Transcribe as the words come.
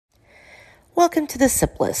Welcome to the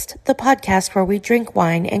Sip List, the podcast where we drink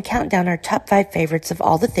wine and count down our top 5 favorites of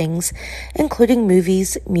all the things, including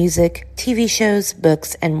movies, music, TV shows,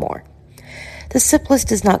 books, and more. The Sip List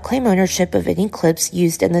does not claim ownership of any clips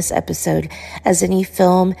used in this episode, as any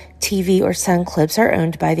film, TV, or sound clips are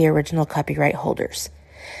owned by the original copyright holders.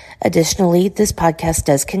 Additionally, this podcast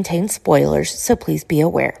does contain spoilers, so please be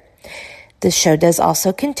aware. This show does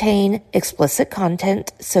also contain explicit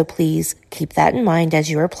content, so please keep that in mind as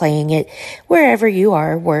you are playing it wherever you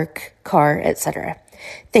are, work, car, etc.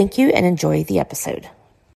 Thank you and enjoy the episode.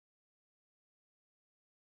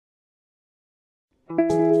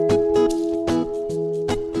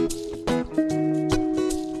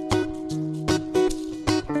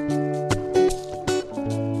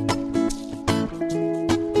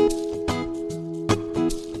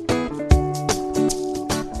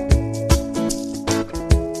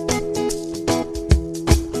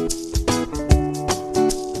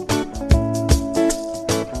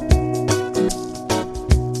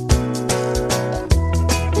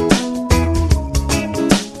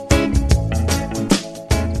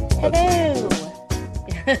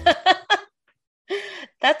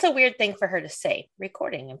 That's a weird thing for her to say.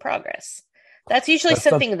 Recording in progress. That's usually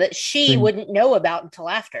something that she wouldn't know about until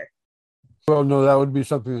after. Well, no, that would be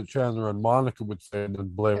something that Chandler and Monica would say and then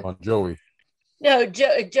blame on Joey. No,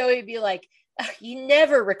 Joey would be like, you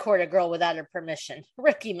never record a girl without her permission.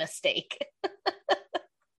 Rookie mistake.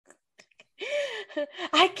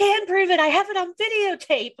 I can prove it. I have it on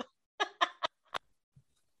videotape.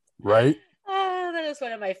 Right? Oh, that is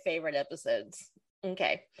one of my favorite episodes.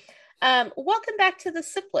 Okay. Welcome back to the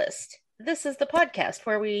Sip List. This is the podcast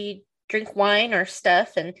where we drink wine or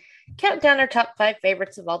stuff and count down our top 5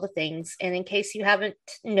 favorites of all the things. And in case you haven't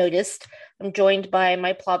noticed, I'm joined by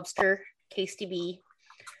my plobster, Casey B.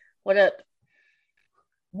 What up?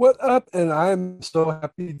 What up? And I'm so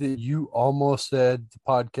happy that you almost said the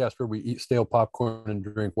podcast where we eat stale popcorn and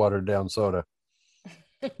drink watered down soda.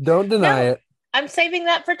 Don't deny it. I'm saving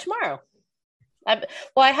that for tomorrow.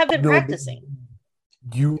 I have been practicing.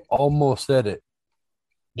 You almost said it.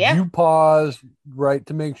 Yeah. You paused right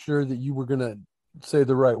to make sure that you were going to say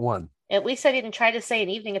the right one. At least I didn't try to say an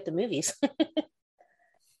evening at the movies.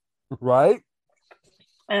 Right?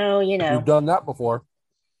 Oh, you know. We've done that before.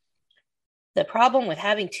 The problem with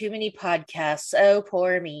having too many podcasts. Oh,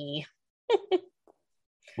 poor me.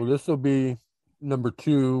 Well, this will be number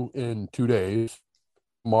 2 in 2 days.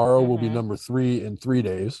 Tomorrow will be number 3 in 3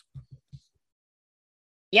 days.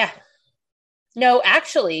 Yeah. No,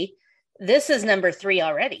 actually, this is number 3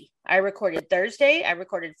 already. I recorded Thursday, I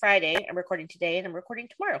recorded Friday, I'm recording today, and I'm recording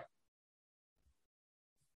tomorrow.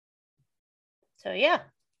 So, yeah.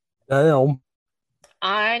 Damn.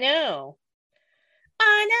 I know.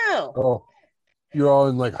 Oh, you're all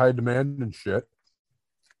in like high demand and shit.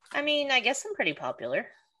 I mean, I guess I'm pretty popular.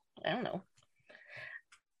 I don't know.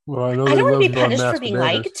 Well, I know I don't want to be punished for being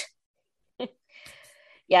liked.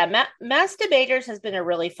 Yeah, Mass Debaters has been a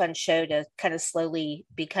really fun show to kind of slowly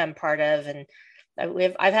become part of, and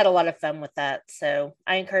I've had a lot of fun with that. So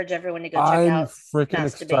I encourage everyone to go check out freaking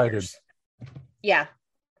Mass excited. Debaters. Yeah,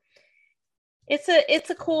 it's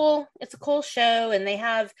a cool show, and they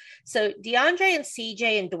have DeAndre and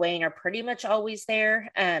CJ and Dwayne are pretty much always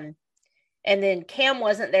there. And then Cam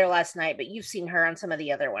wasn't there last night, but you've seen her on some of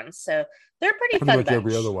the other ones, so they're pretty fun. Much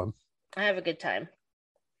every other one. I have a good time.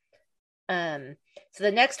 So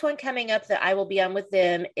the next one coming up that I will be on with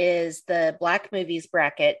them is the Black Movies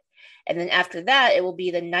bracket. And then after that, it will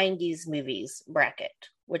be the 90s movies bracket,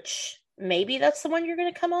 which maybe that's the one you're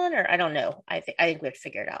going to come on, or I don't know. I think we have to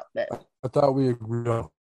figure it out. But I thought we agreed on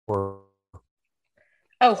horror.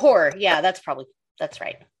 Oh, horror. Yeah, that's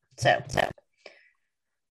right. So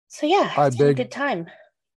yeah, it's been a good time.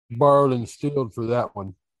 Borrowed and stealed for that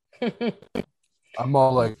one. I'm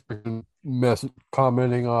all like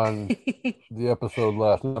commenting on the episode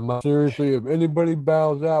last night. I'm like, seriously, if anybody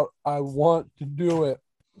bows out, I want to do it.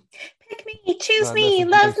 Pick me, choose me,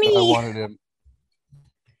 love me. I wanted him.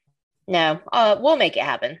 No, we'll make it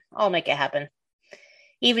happen. I'll make it happen.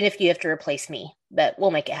 Even if you have to replace me, but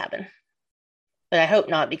we'll make it happen. But I hope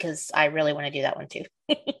not, because I really want to do that one too.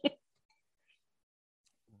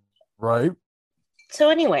 Right. So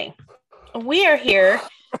anyway, we are here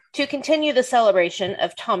to continue the celebration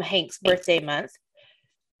of Tom Hanks' birthday month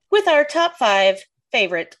with our top 5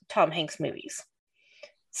 favorite Tom Hanks movies.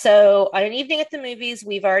 So on an evening at the movies,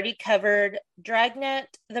 we've already covered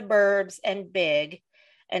Dragnet, The Burbs, and Big.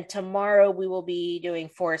 And tomorrow we will be doing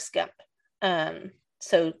Forrest Gump.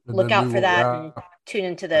 So look out for that and tune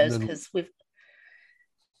into those, because the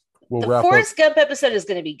Forrest Gump episode is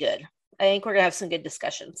going to be good. I think we're going to have some good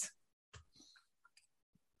discussions.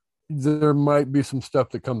 there might be some stuff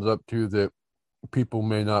that comes up too that people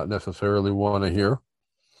may not necessarily want to hear.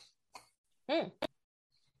 You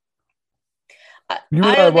and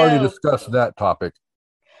I have already discussed that topic.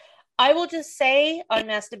 I will just say on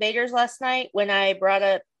Masturbators last night when I brought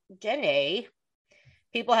up Jenny,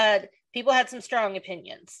 people had some strong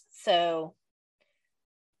opinions. So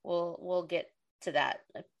we'll get to that.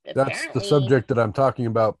 That's the subject that I'm talking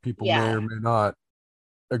about. People may or may not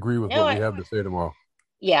agree with what we have to say tomorrow.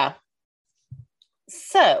 Yeah.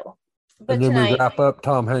 So, but and then tonight, we wrap up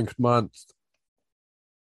Tom Hanks month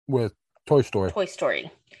with Toy Story. Toy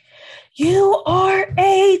Story. You are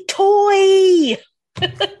a toy.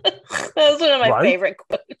 That was one of my favorite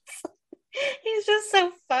quotes. He's just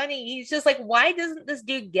so funny. He's just like, why doesn't this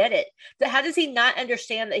dude get it? How does he not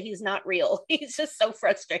understand that he's not real? He's just so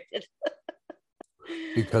frustrated.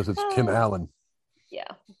 Because it's Tim Allen.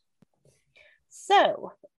 Yeah.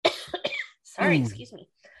 So, sorry, excuse me.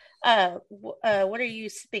 What are you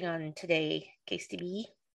sipping on today, KCB?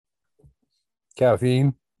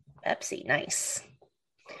 Caffeine. Pepsi, nice.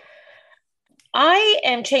 I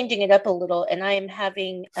am changing it up a little, and I am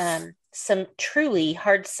having some truly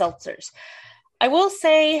hard seltzers. I will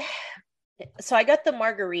say, so I got the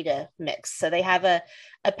margarita mix. So they have a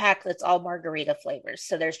pack that's all margarita flavors.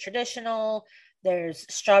 So there's traditional, there's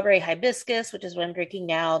strawberry hibiscus, which is what I'm drinking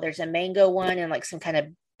now. There's a mango one and like some kind of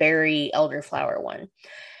berry elderflower one.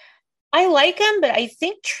 I like them, but I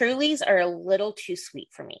think Trulies are a little too sweet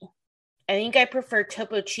for me. I think I prefer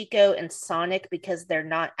Topo Chico and Sonic because they're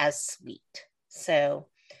not as sweet. So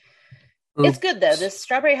it's good though. This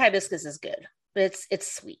strawberry hibiscus is good, but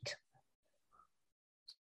it's sweet.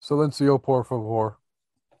 Silencio, por favor.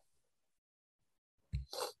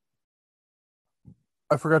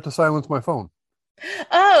 I forgot to silence my phone.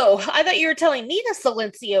 Oh, I thought you were telling me to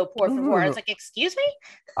silencio, por favor. No. I was like, excuse me?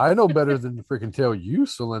 I know better than to freaking tell you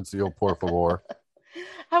silencio, por favor.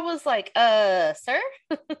 I was like, sir?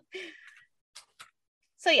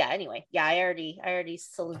 So yeah, anyway, yeah, I already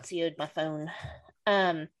silencioed my phone.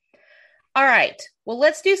 All right. Well,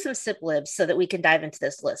 let's do some sip libs so that we can dive into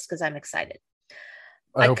this list because I'm excited.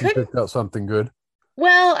 I hope you picked out something good.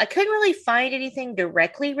 Well, I couldn't really find anything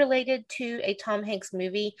directly related to a Tom Hanks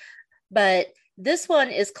movie, but this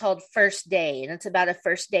one is called First Day, and it's about a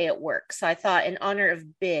first day at work. So I thought in honor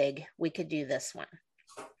of Big, we could do this one.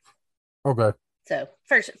 Okay. So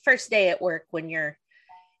first day at work when you're,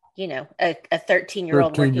 you know, a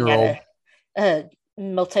 13-year-old working at a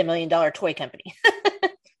multi-million-dollar toy company.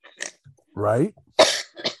 Right.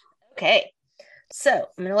 Okay. So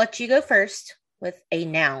I'm going to let you go first with a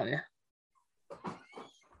noun.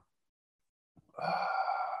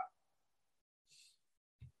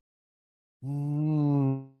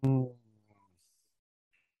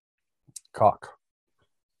 Cock.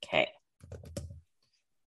 Okay.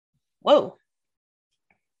 Whoa.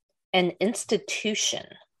 An institution.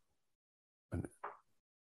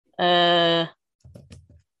 The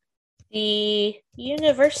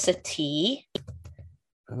University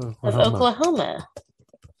of Oklahoma.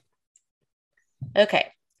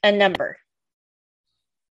 Okay. A number.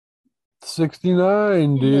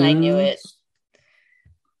 69, dude. I knew it.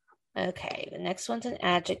 Okay. The next one's an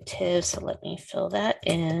adjective, so let me fill that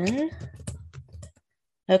in.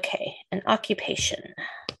 Okay. An occupation.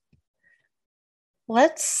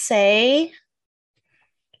 Let's say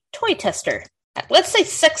toy tester. Let's say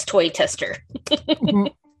sex toy tester.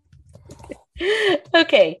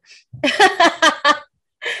 Okay.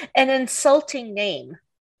 An insulting name.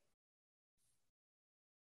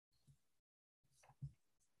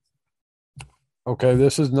 Okay,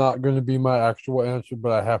 this is not going to be my actual answer,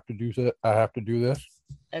 but I have to do that. I have to do this.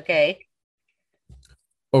 Okay.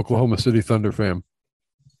 Oklahoma City Thunder fan.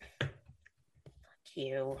 Fuck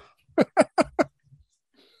you.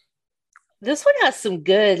 This one has some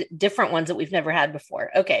good, different ones that we've never had before.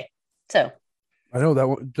 Okay, so. I know that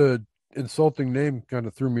one, the insulting name kind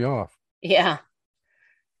of threw me off. Yeah.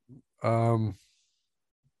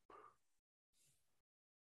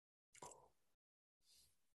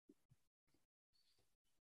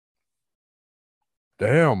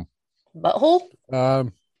 Damn. Butthole?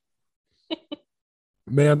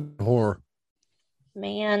 Man whore.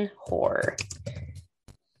 Man whore.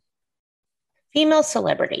 Female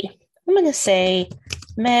celebrity. I'm going to say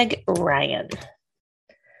Meg Ryan.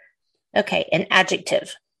 Okay, an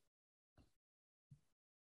adjective.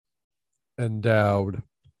 Endowed.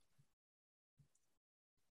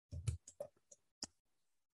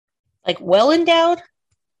 Like well endowed?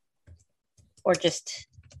 Or just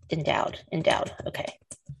endowed? Endowed, okay.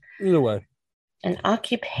 Either way. An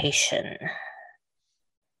occupation.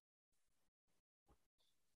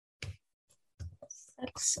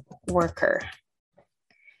 Sex worker.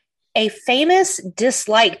 A famous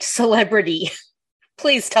disliked celebrity.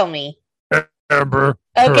 Please tell me. Amber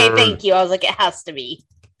Okay, Heard. thank you. I was like, it has to be.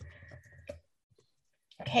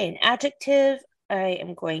 Okay, an adjective. I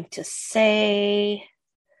am going to say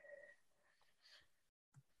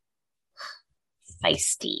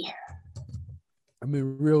feisty. I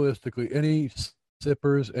mean, realistically, any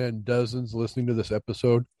sippers and dozens listening to this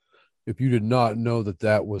episode, if you did not know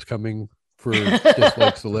that was coming for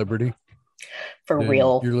dislike celebrity, For then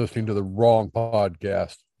real. you're listening to the wrong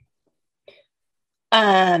podcast.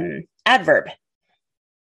 Adverb.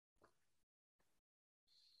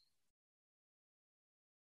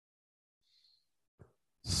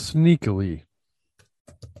 Sneakily.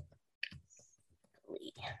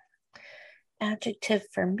 Adjective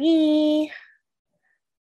for me.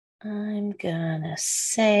 I'm gonna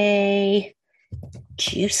say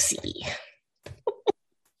juicy.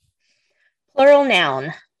 Plural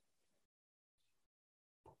noun.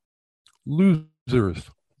 Losers.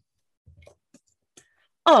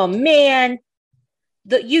 Oh man,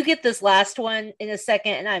 you get this last one in a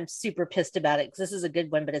second, and I'm super pissed about it because this is a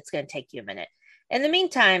good one, but it's going to take you a minute. In the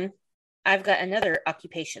meantime, I've got another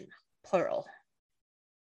occupation, plural.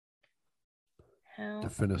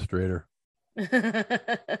 Defenestrator.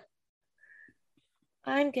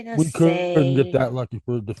 I'm gonna We say couldn't get that lucky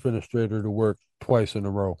for the defenestrator to work twice in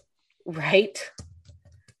a row. right.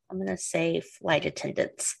 I'm gonna say flight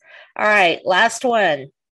attendants. All right, last one.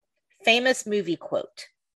 Famous movie quote.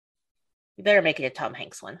 You better make it a Tom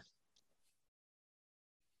Hanks one.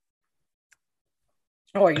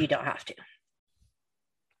 Or you don't have to.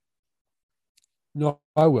 No,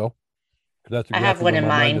 I will. That's exactly I have one where in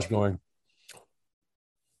my mind mind. is going.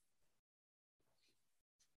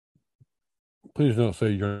 Please don't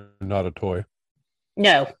say you're not a toy.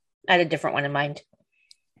 No, I had a different one in mind.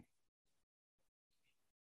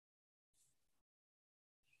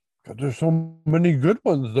 God, there's so many good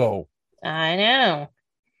ones, though. I know.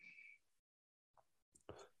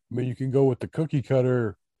 I mean, you can go with the cookie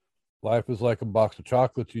cutter. Life is like a box of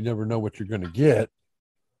chocolates. You never know what you're going to get.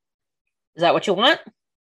 Is that what you want?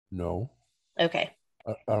 No. Okay.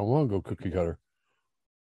 I don't want to go cookie cutter.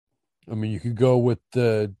 I mean, you could go with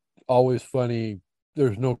the always funny,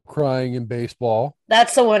 there's no crying in baseball.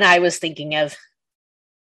 That's the one I was thinking of.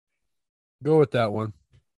 Go with that one.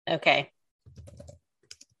 Okay.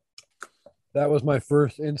 That was my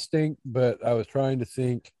first instinct, but I was trying to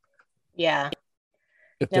think Yeah.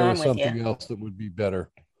 if No, there I'm was with something you. else that would be better.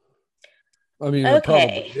 I mean, it probably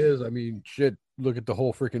Okay. is. I mean, shit, look at the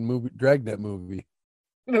whole freaking movie, Dragnet movie.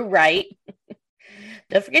 Right.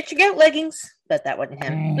 Don't forget your goat leggings. But that wasn't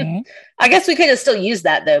him. Mm-hmm. I guess we could have still used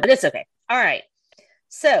that though, but it's okay. All right.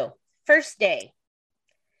 So, first day.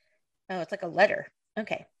 Oh, it's like a letter.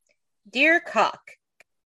 Okay. Dear Cock,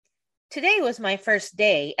 today was my first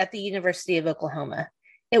day at the University of Oklahoma.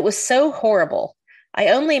 It was so horrible. I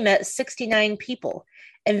only met 69 people,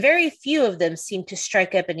 and very few of them seemed to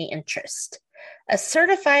strike up any interest. A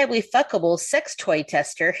certifiably fuckable sex toy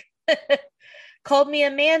tester called me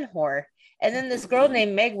a man whore, and then this girl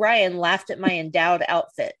named Meg Ryan laughed at my endowed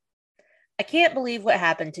outfit. I can't believe what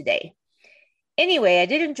happened today. Anyway, I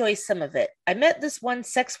did enjoy some of it. I met this one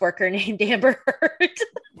sex worker named Amber Heard.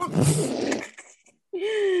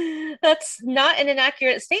 That's not an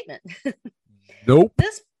inaccurate statement. Nope.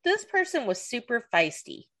 This person was super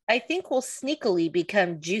feisty. I think we'll sneakily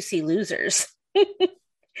become juicy losers.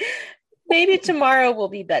 Maybe tomorrow will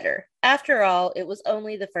be better. After all, it was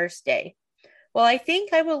only the first day. Well, I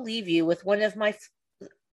think I will leave you with what one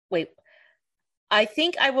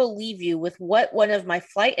of my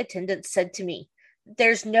flight attendants said to me.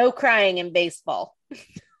 There's no crying in baseball.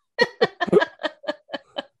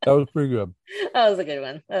 That was pretty good. That was a good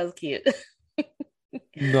one. That was cute.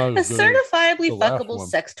 Not A as good as certifiably the last fuckable one.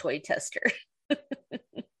 sex toy tester.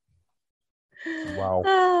 Wow.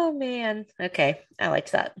 Oh, man. Okay. I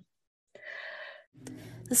liked that.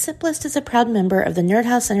 The Sip List is a proud member of the Nerd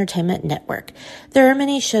House Entertainment Network. There are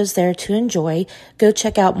many shows there to enjoy. Go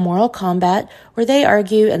check out Moral Combat, where they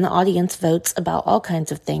argue and the audience votes about all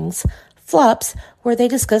kinds of things. Flops, where they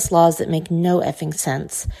discuss laws that make no effing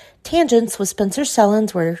sense. Tangents with Spencer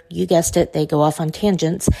Sellens, where, you guessed it, they go off on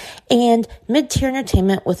tangents. And Mid-Tier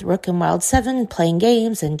Entertainment with Rook and Wild 7, playing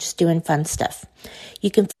games and just doing fun stuff. You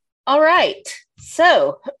can... All right.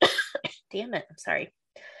 So, damn it. I'm sorry.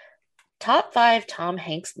 Top 5 Tom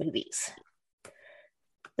Hanks movies.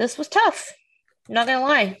 This was tough. I'm not gonna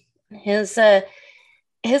lie. His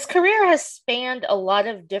career has spanned a lot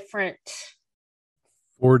of different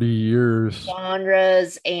 40 years.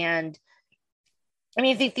 genres, and I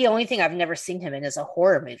mean, I think the only thing I've never seen him in is a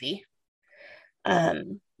horror movie.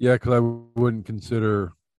 Yeah, because I wouldn't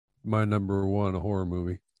consider my number one a horror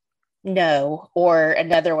movie. No, or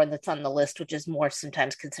another one that's on the list, which is more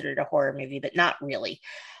sometimes considered a horror movie, but not really.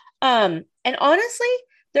 And honestly,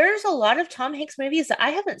 there's a lot of Tom Hanks movies that I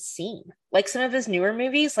haven't seen. Like some of his newer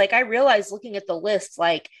movies, like I realized looking at the list,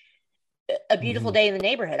 like A Beautiful Day in the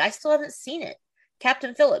Neighborhood, I still haven't seen it.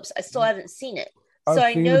 Captain Phillips, I still haven't seen it. So I've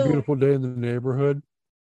I seen A know. Beautiful Day in the Neighborhood.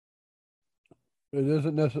 It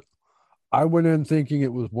isn't necessarily. I went in thinking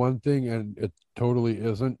it was one thing, and it totally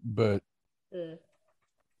isn't. But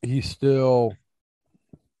he still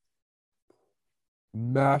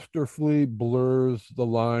masterfully blurs the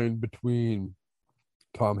line between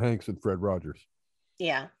Tom Hanks and Fred Rogers.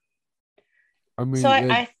 Yeah. I mean,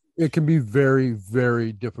 So it can be very,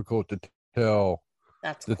 very difficult to tell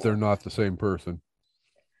that's that cool. they're not the same person.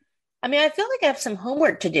 I mean, I feel like I have some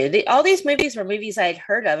homework to do. All these movies were movies I had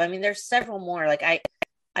heard of. I mean, there's several more. Like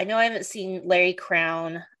I know I haven't seen Larry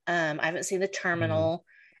Crown. I haven't seen The Terminal.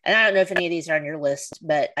 And I don't know if any of these are on your list,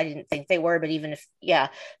 but I didn't think they were. But even if, yeah,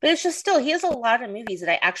 but it's just still, he has a lot of movies that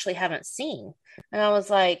I actually haven't seen. And I was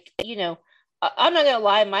like, I'm not going to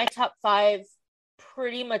lie. My top 5,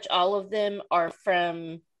 pretty much all of them are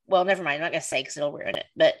from, well, never mind. I'm not going to say because it'll ruin it,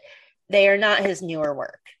 but they are not his newer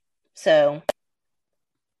work. So,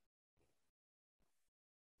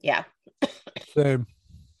 yeah. Same.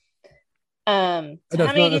 So that's how many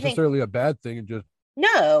not do you think? necessarily a bad thing. It just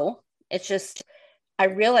No, it's just I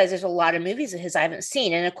realize there's a lot of movies of his I haven't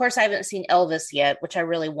seen, and of course I haven't seen Elvis yet, which I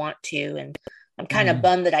really want to, and I'm kind of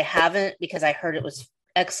bummed that I haven't because I heard it was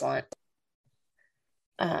excellent.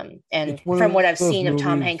 And from what I've seen of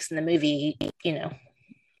Tom Hanks in the movie,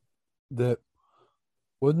 that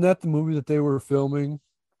wasn't that the movie that they were filming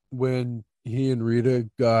when he and Rita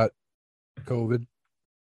got COVID?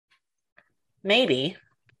 Maybe.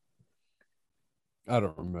 I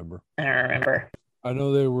don't remember. I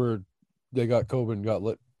know they got COVID and got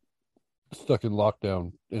stuck in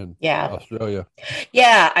lockdown in Australia.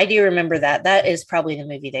 Yeah, I do remember that. That is probably the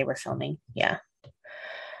movie they were filming. Yeah.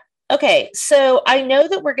 Okay, so I know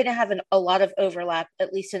that we're going to have a lot of overlap,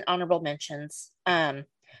 at least in honorable mentions. But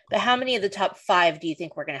how many of the top 5 do you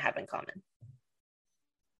think we're going to have in common?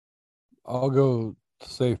 I'll go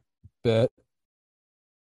safe bet.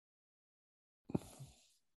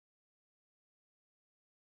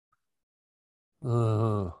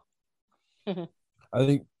 I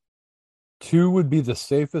think 2 would be the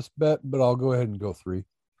safest bet, but I'll go ahead and go 3.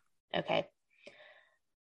 Okay.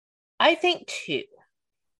 I think 2.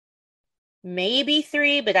 Maybe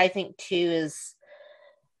 3, but I think 2 is,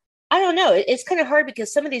 I don't know. It's kind of hard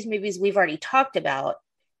because some of these movies we've already talked about,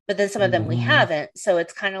 but then some of them we haven't. So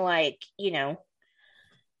it's kind of like,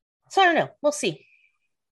 so I don't know. We'll see.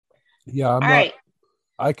 Yeah, right.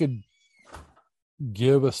 I could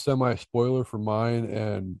give a semi spoiler for mine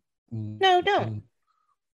and no, don't.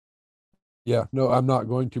 Yeah, no, I'm not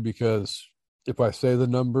going to, because if I say the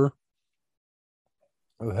number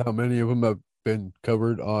of how many of them have been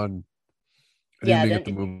covered on at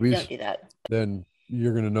the movies, don't do that. Then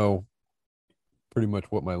you're going to know pretty much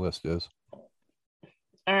what my list is.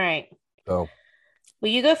 All right. So, will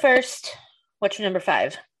you go first? What's your number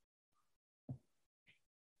 5?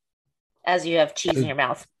 As you have cheese in your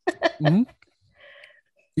mouth.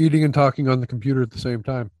 Eating and talking on the computer at the same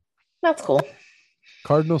time. That's cool.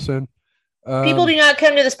 Cardinal sin. People do not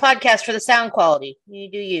come to this podcast for the sound quality. You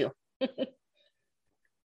do you.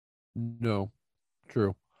 No,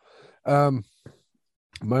 true.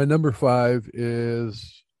 My number 5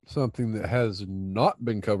 is something that has not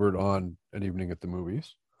been covered on An Evening at the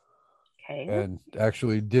Movies. Okay. And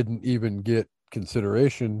actually didn't even get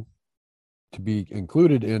consideration to be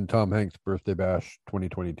included in Tom Hanks' Birthday Bash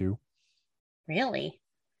 2022. Really?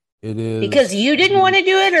 It is. Because you didn't want to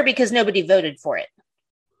do it, or because nobody voted for it?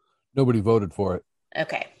 Nobody voted for it.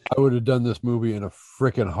 Okay. I would have done this movie in a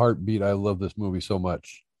freaking heartbeat. I love this movie so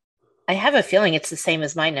much. I have a feeling it's the same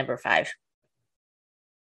as my number 5.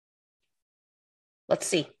 Let's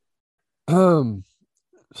see.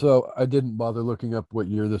 So I didn't bother looking up what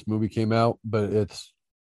year this movie came out, but it's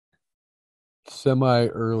semi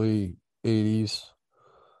early 80s.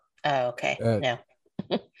 Oh, okay.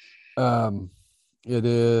 No. It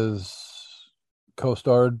is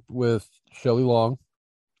co-starred with Shelley Long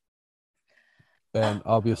and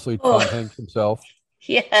obviously Tom Hanks himself.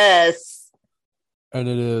 Yes. And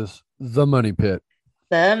it is The Money Pit.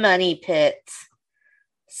 The Money Pit.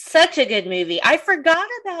 Such a good movie. I forgot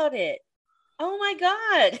about it. Oh my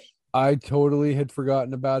God. I totally had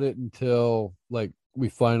forgotten about it until we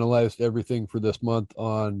finalized everything for this month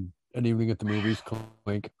on An Evening at the Movies.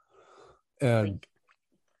 Clink. And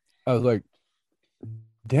I was like,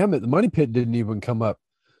 damn it, The Money Pit didn't even come up.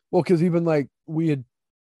 Well, because even like we had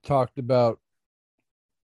talked about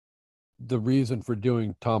the reason for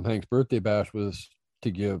doing Tom Hanks' birthday bash was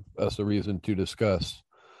to give us a reason to discuss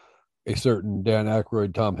a certain Dan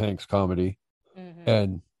Aykroyd Tom Hanks comedy. Mm-hmm.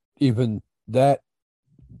 And even that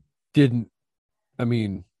didn't, I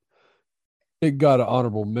mean, it got an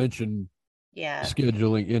honorable mention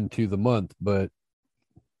scheduling into the month, but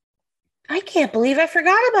I can't believe I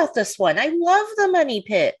forgot about this one. I love The Money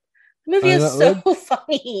Pit. The movie is so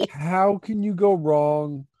funny. How can you go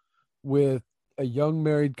wrong with a young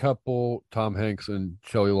married couple, Tom Hanks and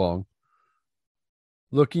Shelley Long,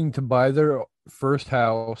 looking to buy their first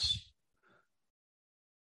house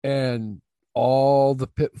and all the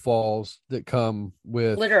pitfalls that come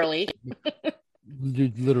with literally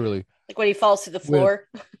like when he falls through the floor,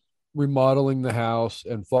 remodeling the house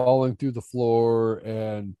and falling through the floor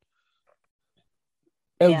and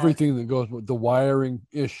everything that goes with the wiring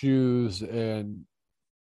issues. And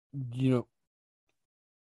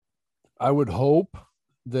I would hope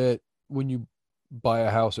that when you buy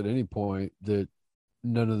a house at any point that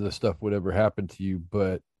none of this stuff would ever happen to you,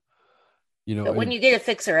 but when you get a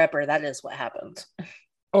fixer-upper, that is what happens.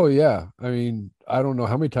 Oh yeah, I mean, I don't know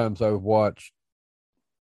how many times I've watched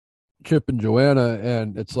Chip and Joanna,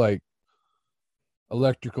 and it's like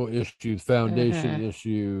electrical issues, foundation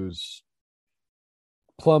issues,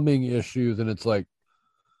 plumbing issues, and it's like,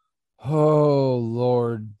 oh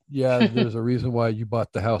Lord, yeah, there's a reason why you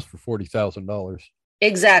bought the house for $40,000.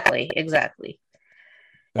 Exactly.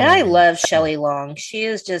 And I love Shelley Long. She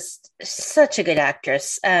is just such a good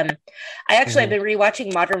actress. I actually have been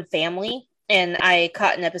rewatching Modern Family, and I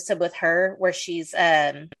caught an episode with her where she's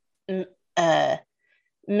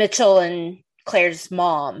Mitchell and Claire's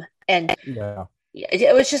mom. And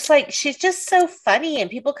it was just like, she's just so funny, and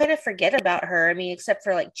people kind of forget about her. I mean, except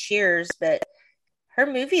for like Cheers, but her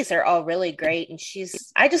movies are all really great. And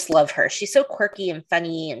I just love her. She's so quirky and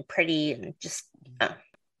funny and pretty and just...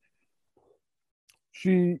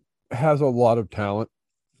 She has a lot of talent,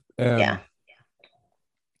 and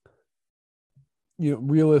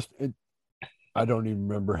realistic. I don't even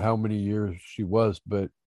remember how many years she was, but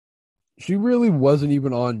she really wasn't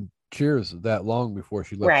even on Cheers that long before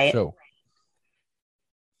she left the show.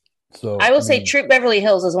 So I will say Troop Beverly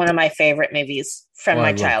Hills is one of my favorite movies from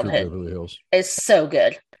my childhood. Troop Beverly Hills. It's so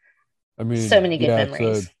good. I mean, so many good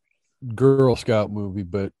memories. It's a Girl Scout movie,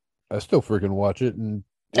 but I still freaking watch it, and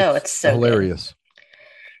it's so hilarious. Good.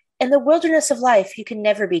 In the wilderness of life, you can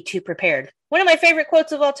never be too prepared. One of my favorite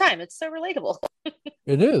quotes of all time. It's so relatable.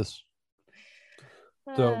 It is.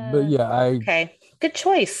 So, but yeah, okay. Good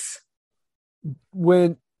choice.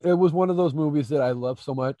 When it was one of those movies that I love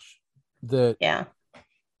so much that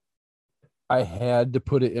I had to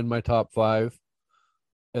put it in my top 5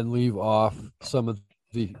 and leave off some of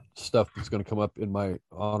the stuff that's going to come up in my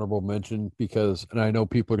honorable mention, because, and I know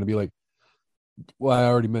people are going to be like, well, I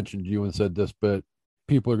already mentioned you and said this, but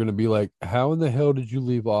people are going to be like, how in the hell did you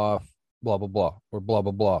leave off blah, blah, blah, or blah,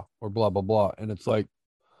 blah, blah, or blah, blah, blah. And it's like,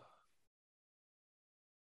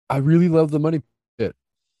 I really love The Money Pit.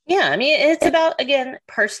 Yeah. I mean, it's about, again,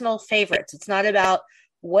 personal favorites. It's not about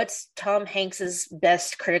what's Tom Hanks's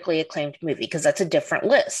best critically acclaimed movie, because that's a different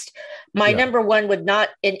list. My number one would not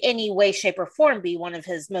in any way, shape, or form be one of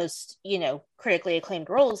his most, critically acclaimed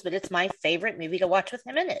roles, but it's my favorite movie to watch with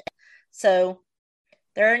him in it. So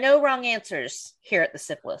there are no wrong answers here at the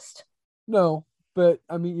SIP list. No, but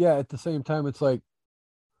I mean, at the same time, it's like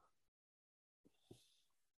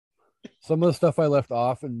some of the stuff I left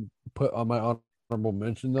off and put on my honorable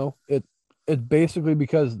mention, though, it's basically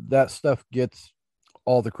because that stuff gets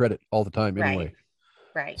all the credit all the time anyway.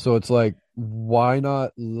 Right. So it's like, why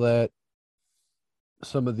not let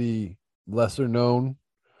some of the lesser known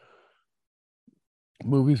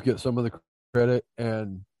movies get some of the credit?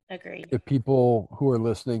 And agreed. If people who are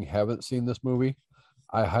listening haven't seen this movie,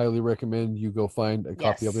 I highly recommend you go find a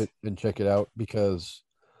copy of it and check it out, because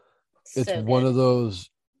it's one of those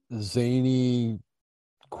zany,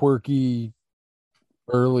 quirky,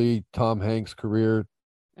 early Tom Hanks career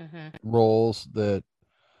roles that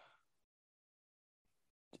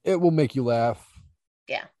it will make you laugh.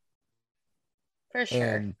 Yeah, for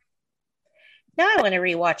sure. And now I want to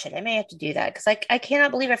rewatch it. I may have to do that, because I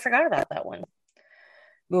cannot believe I forgot about that one.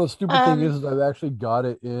 No, the stupid thing is I've actually got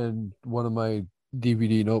it in one of my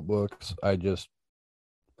DVD notebooks.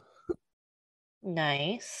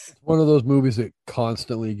 Nice. It's one of those movies that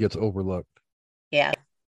constantly gets overlooked. Yeah,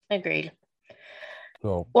 agreed.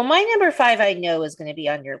 So, well, my number 5 I know is going to be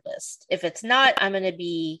on your list. If it's not, I'm going to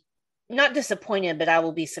be not disappointed, but I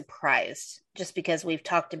will be surprised, just because we've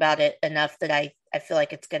talked about it enough that I feel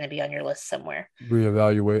like it's going to be on your list somewhere.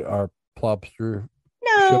 Reevaluate our plobster.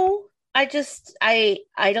 No, I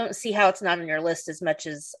don't see how it's not on your list as much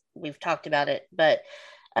as we've talked about it. But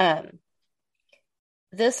um,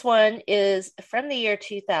 this one is from the year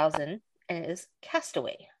 2000 and it is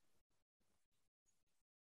Castaway.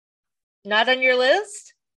 Not on your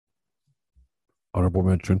list? Honorable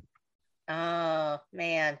mention. Oh,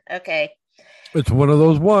 man. Okay. It's one of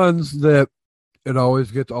those ones that it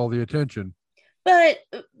always gets all the attention. But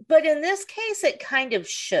in this case, it kind of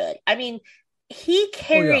should. I mean, he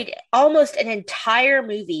carried almost an entire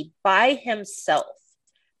movie by himself.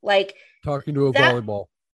 Like talking to a that, volleyball.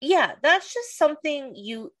 Yeah, that's just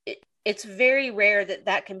something it's very rare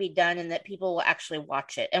that can be done and that people will actually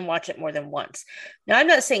watch it and watch it more than once. Now, I'm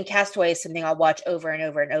not saying Castaway is something I'll watch over and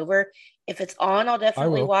over and over. If it's on, I'll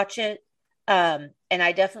definitely watch it. And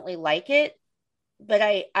I definitely like it. But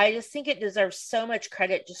I just think it deserves so much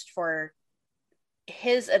credit just for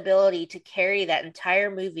his ability to carry that entire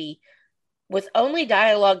movie with only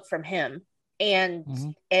dialogue from him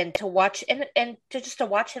and to watch and to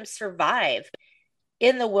watch him survive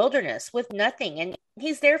in the wilderness with nothing. And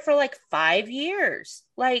he's there for like 5 years.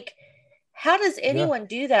 Like, how does anyone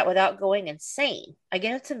do that without going insane?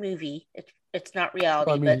 Again, it's a movie. It's not reality,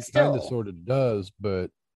 well, I mean, but he still. kind of sort of does,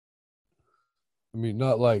 but I mean,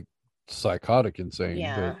 not like psychotic insane,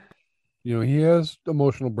 but he has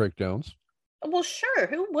emotional breakdowns. Well, sure.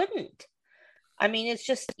 Who wouldn't? I mean, it's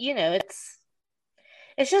just,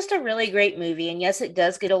 it's just a really great movie. And yes, it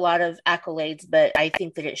does get a lot of accolades, but I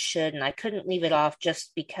think that it should. And I couldn't leave it off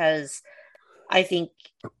just because I think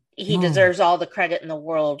he deserves all the credit in the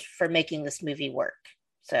world for making this movie work.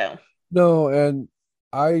 So. No, and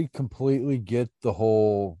I completely get the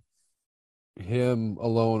whole him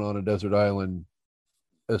alone on a desert island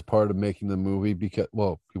as part of making the movie because,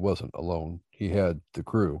 well, he wasn't alone. He had the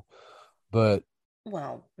crew. But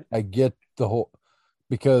I get the whole,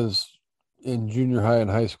 because in junior high and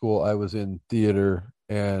high school, I was in theater,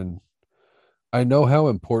 and I know how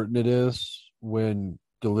important it is when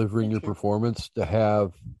delivering your performance to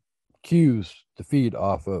have cues to feed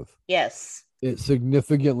off of. Yes. It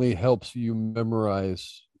significantly helps you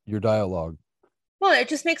memorize your dialogue. Well, it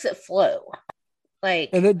just makes it flow.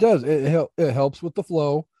 And it does. It helps with the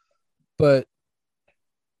flow, but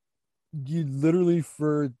you literally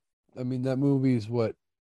that movie's what,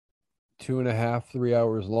 2.5, 3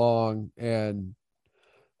 hours long, and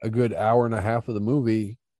a good hour and a half of the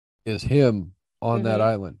movie is him on that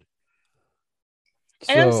island.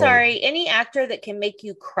 And I'm sorry, any actor that can make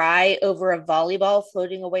you cry over a volleyball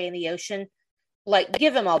floating away in the ocean, like,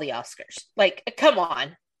 give him all the Oscars. Like, come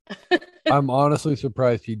on. I'm honestly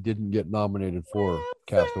surprised he didn't get nominated for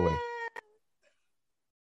Castaway.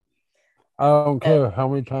 I don't care how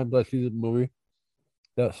many times I see the movie.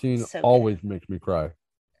 That scene always makes me cry.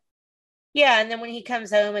 Yeah, and then when he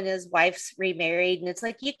comes home and his wife's remarried, and it's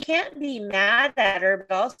like, you can't be mad at her,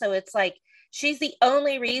 but also it's like, she's the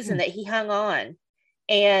only reason that he hung on.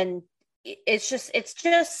 And it's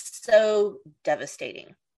just so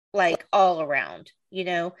devastating, like, all around,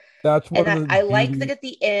 That's one and I like that at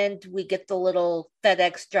the end we get the little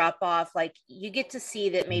FedEx drop off. Like, you get to see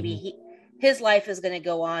that maybe his life is going to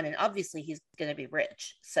go on, and obviously he's going to be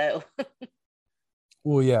rich. So,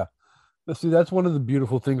 well, yeah. But see, that's one of the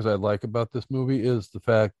beautiful things I like about this movie is the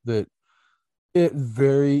fact that it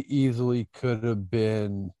very easily could have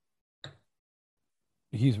been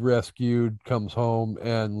he's rescued, comes home,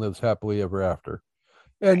 and lives happily ever after.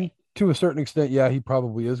 And to a certain extent, yeah, he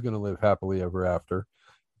probably is going to live happily ever after.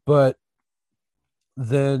 But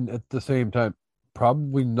then at the same time,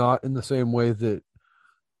 probably not in the same way that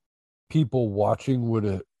people watching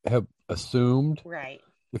would have assumed. Right.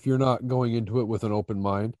 If you're not going into it with an open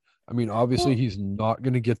mind. I mean, obviously, he's not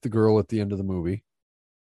going to get the girl at the end of the movie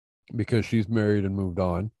because she's married and moved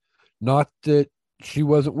on. Not that she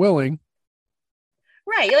wasn't willing.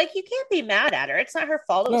 Right. Like, you can't be mad at her. It's not her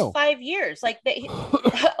fault. It was 5 years. Like,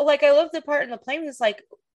 like, I love the part in the plane. It's like,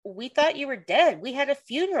 we thought you were dead. We had a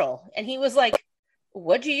funeral. And he was like,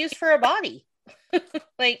 what'd you use for a body?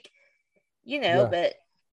 Like, but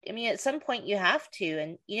I mean, at some point you have to.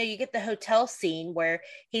 And, you get the hotel scene where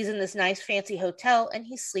he's in this nice fancy hotel and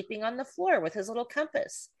he's sleeping on the floor with his little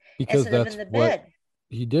compass. Because that's what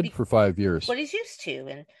he did for 5 years. What he's used to.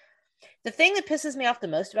 And the thing that pisses me off the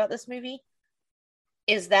most about this movie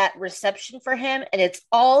is that reception for him, and it's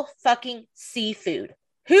all fucking seafood.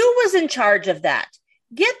 Who was in charge of that?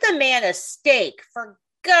 Get the man a steak, for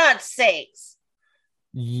God's sakes.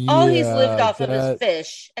 Yeah, all he's lived off of is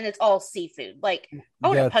fish, and it's all seafood. Like, I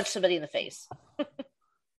want to punch somebody in the face.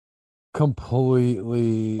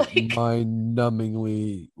 Completely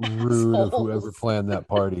mind-numbingly rude of whoever planned that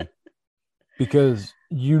party. Because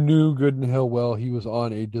you knew good and hell well he was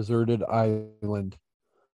on a deserted island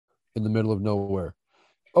in the middle of nowhere.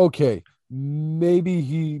 Okay, maybe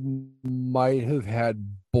he might have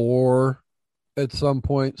had boar at some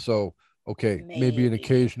point. So, okay, maybe an Maybe.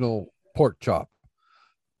 occasional pork chop.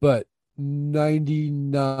 But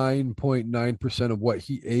 99.9% of what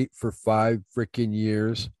he ate for 5 freaking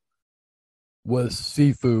years was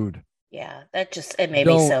seafood. Yeah, it made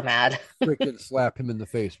me Don't so mad. freaking slap him in the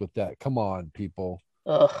face with that. Come on, people.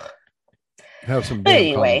 Ugh. Have some damn common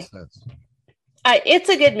Anyway, sense. it's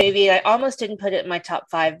a good movie. I almost didn't put it in my top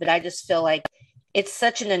five, but I just feel like it's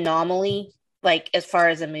such an anomaly, like as far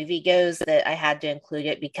as a movie goes, that I had to include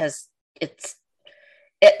it because that's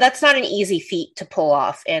not an easy feat to pull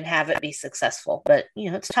off and have it be successful. But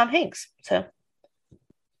it's Tom Hanks, so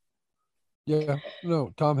Yeah,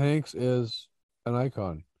 no, Tom Hanks is an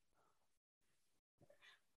icon.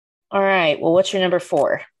 all right. Well, what's your number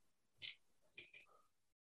four?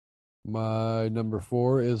 My number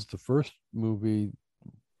 4 is the first movie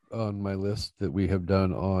on my list that we have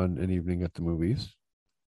done on An Evening at the Movies.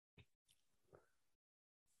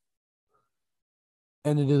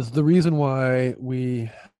 And it is the reason why we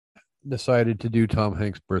decided to do Tom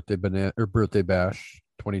Hanks' birthday bash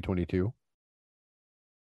 2022.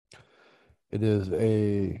 It is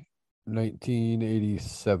a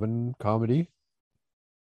 1987 comedy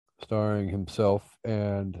starring himself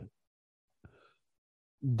and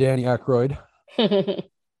Danny Aykroyd.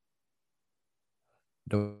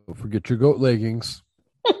 Don't forget your goat leggings.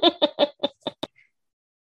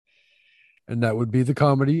 And that would be the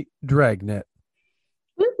comedy Dragnet.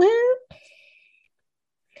 Woo woo.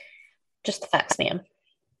 Just the facts, man.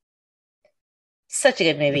 Such a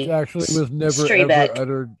good movie. It actually was never Strebeck. ever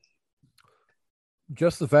uttered.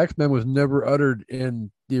 Just the Facts, Man was never uttered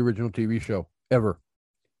in the original TV show, ever.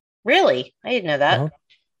 Really? I didn't know that.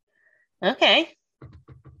 Uh-huh. Okay.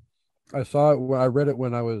 I saw it when I read it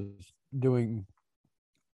when I was doing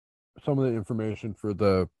some of the information for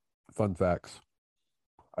the fun facts.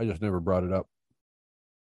 I just never brought it up.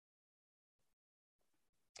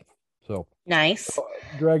 So Nice.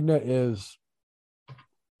 Dragnet is.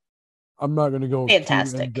 I'm not going to go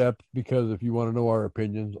Fantastic. too in depth because if you want to know our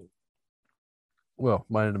opinions, well,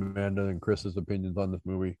 mine and Amanda and Chris's opinions on this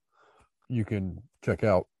movie, you can check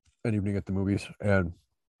out An Evening at the Movies and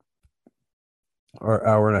our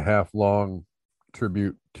hour and a half long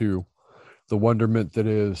tribute to the wonderment that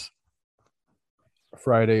is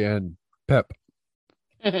Friday and Pep.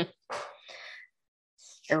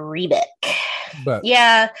 Strebeck. But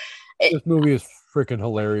yeah, this movie is freaking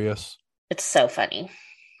hilarious. It's so funny.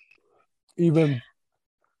 Even,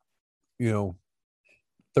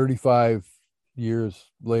 35 years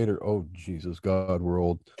later. Oh, Jesus, God, we're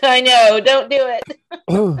old. I know. Don't do it.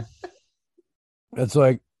 It's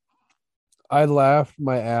like I laughed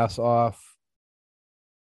my ass off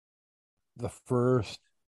the first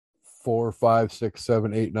 4, 5, 6,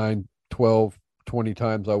 7, 8, 9, 12, 20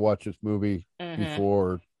 times I watched this movie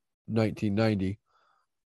before 1990.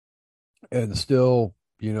 And still,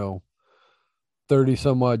 30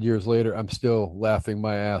 some odd years later, I'm still laughing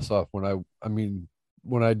my ass off when I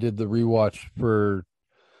did the rewatch for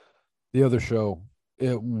the other show.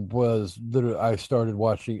 It was literally, I started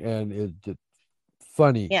watching and it just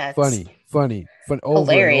funny, over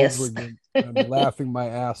hilarious. and over again. I'm laughing my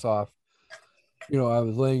ass off. I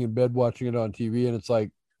was laying in bed watching it on TV and it's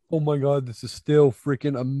like, oh my God, this is still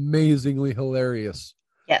freaking amazingly hilarious.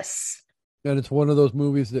 Yes. And it's one of those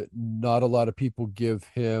movies that not a lot of people give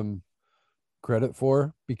him credit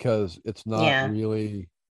for because it's not really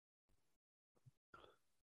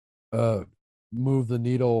move the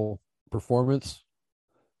needle performance,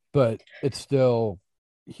 but it's still,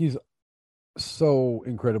 he's so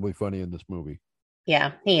incredibly funny in this movie.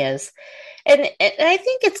 Yeah, he is. And I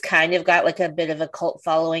think it's kind of got like a bit of a cult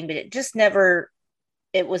following, but it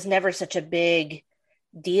was never such a big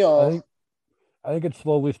deal. I think it's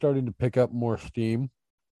slowly starting to pick up more steam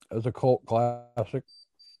as a cult classic.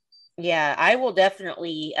 Yeah, I will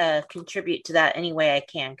definitely contribute to that any way I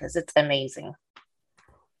can because it's amazing.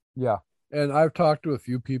 Yeah. And I've talked to a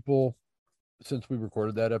few people since we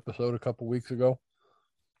recorded that episode a couple weeks ago.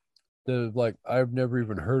 That like, I've never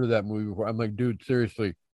even heard of that movie before. I'm like, dude,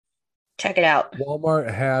 seriously. Check it out.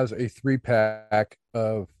 Walmart has a 3-pack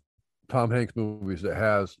of Tom Hanks movies that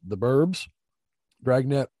has The Burbs,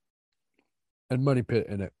 Dragnet, and Money Pit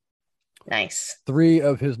in it. Nice. 3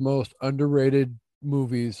 of his most underrated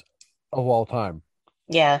movies of all time.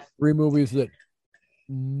 Yeah. 3 movies that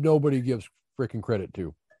nobody gives freaking credit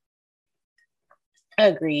to.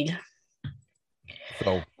 Agreed.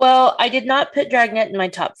 So, Well, I did not put Dragnet in my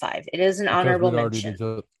top 5. It is an honorable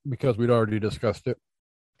mention. Because we'd already discussed it.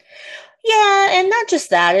 Yeah, and not just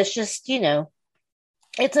that. It's just,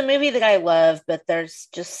 it's a movie that I love, but there's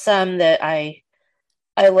just some that I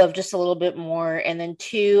love just a little bit more. And then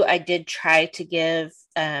 2, I did try to give,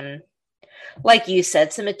 like you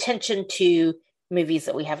said, some attention to movies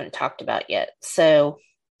that we haven't talked about yet. So,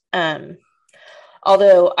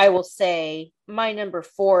 although I will say my number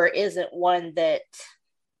 4 isn't one that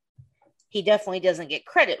he definitely doesn't get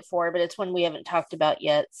credit for, but it's one we haven't talked about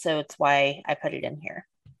yet. So it's why I put it in here.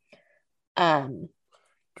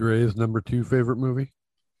 Dre's number 2 favorite movie?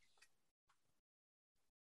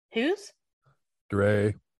 Whose?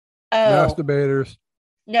 Dre. Oh, Masturbators.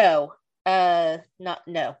 No. Not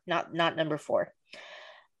number 4.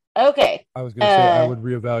 Okay. I was going to say I would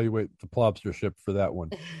reevaluate the Plobstership for that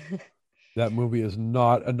one. That movie is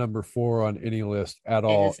not a number 4 on any list at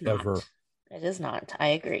all, ever. It is not. I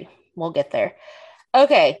agree. We'll get there.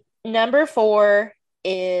 Okay. Number 4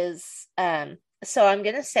 is, so I'm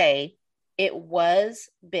going to say it was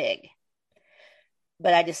Big,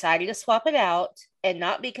 but I decided to swap it out, and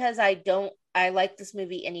not because I like this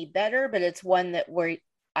movie any better, but it's one that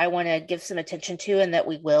I want to give some attention to and that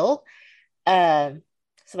we will. So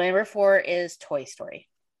my number 4 is Toy Story.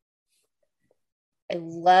 I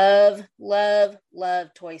love, love,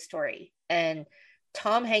 love Toy Story. And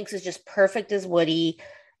Tom Hanks is just perfect as Woody.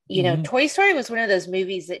 Toy Story was one of those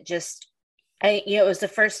movies that just, it was the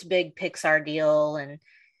first big Pixar deal, and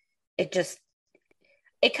it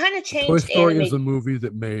kind of changed. Toy Story is a movie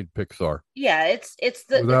that made Pixar. Yeah, it's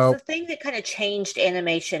the thing that kind of changed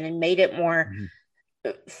animation and made it more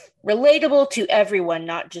relatable to everyone,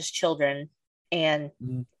 not just children. And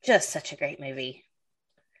just such a great movie.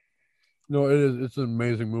 No, it is. It's an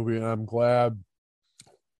amazing movie, and I'm glad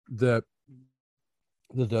that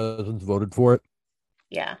the Dozens voted for it.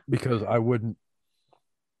 Yeah. Because I wouldn't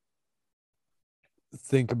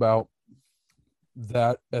think about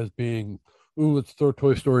that as being, let's throw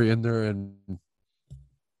Toy Story in there and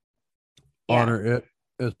honor it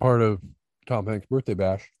as part of Tom Hanks' birthday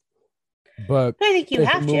bash. But I think you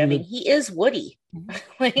have to. I mean, he is Woody.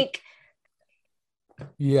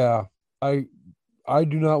 Yeah, I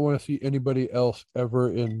do not want to see anybody else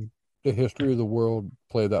ever in the history of the world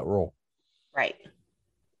play that role. Right.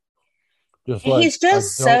 Just like he's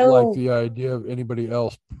just I don't like the idea of anybody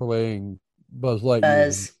else playing Buzz Lightyear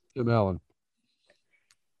and Tim Allen.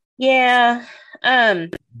 Yeah.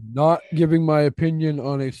 Not giving my opinion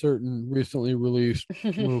on a certain recently released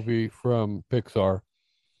movie from Pixar.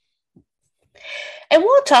 And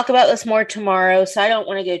we'll talk about this more tomorrow, so I don't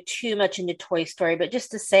want to go too much into Toy Story, but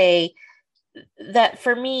just to say that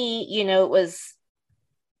for me,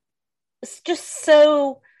 it's just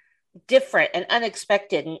so different and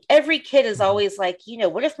unexpected. And every kid is always like,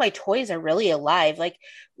 what if my toys are really alive? Like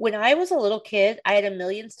when I was a little kid, I had a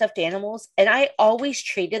million stuffed animals, and I always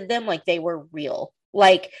treated them like they were real.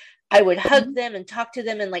 Like I would hug them and talk to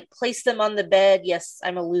them and like place them on the bed. Yes,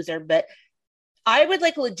 I'm a loser, but I would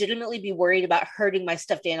like legitimately be worried about hurting my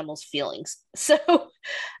stuffed animal's feelings. So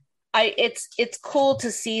it's cool to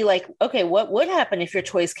see like, okay, what would happen if your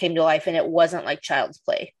toys came to life and it wasn't like child's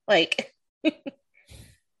play? Like,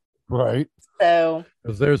 right. So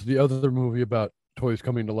because there's the other movie about toys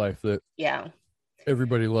coming to life that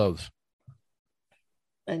everybody loves.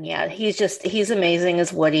 And yeah, he's amazing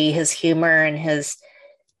as Woody. His humor and his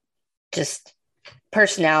just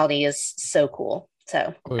personality is so cool.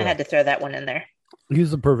 So I had to throw that one in there.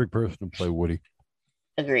 He's the perfect person to play Woody.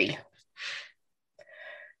 Agreed.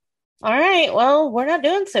 All right. Well, we're not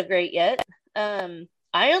doing so great yet. I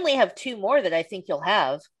only have 2 more that I think you'll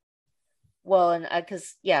have. Well, and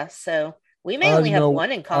because so we may only have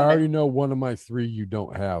one in common. I already know one of my 3 you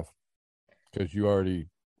don't have because you already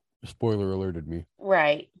spoiler alerted me.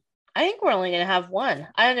 Right. I think we're only going to have one.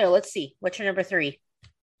 I don't know. Let's see. What's your number 3?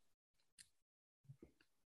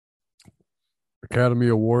 Academy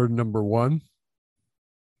Award number 1.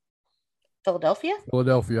 Philadelphia.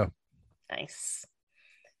 Nice.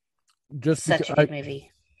 Just such a good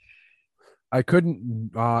movie. I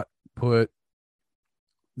couldn't not put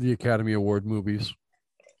the Academy Award movies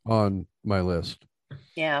on my list.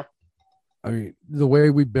 Yeah. I mean, the way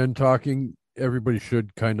we've been talking, everybody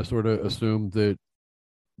should kind of sort of assume that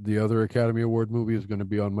the other Academy Award movie is going to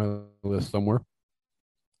be on my list somewhere.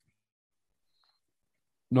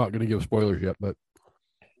 Not going to give spoilers yet, but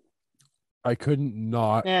I couldn't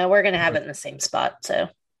not. Yeah, we're going to have it in the same spot, so.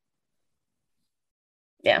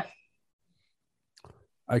 Yeah.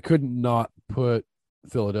 I couldn't not put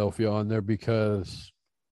Philadelphia on there because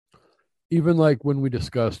even like when we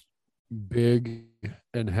discussed Big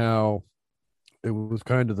and how it was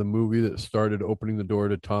kind of the movie that started opening the door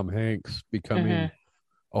to Tom Hanks becoming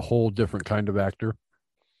a whole different kind of actor.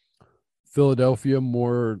 Philadelphia,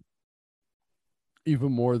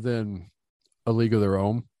 even more than A League of Their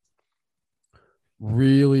Own,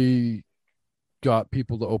 really got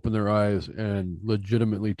people to open their eyes and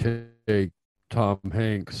legitimately take Tom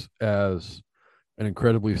Hanks as an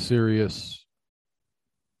incredibly serious,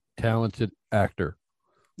 talented actor.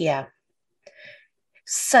 Yeah.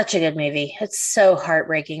 Such a good movie. It's so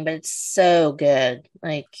heartbreaking, but it's so good.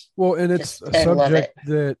 Like, well, and it's a subject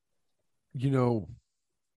that,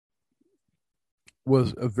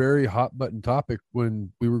 was a very hot button topic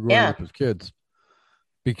when we were growing up as kids,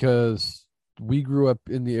 because we grew up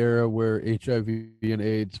in the era where HIV and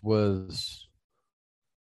AIDS was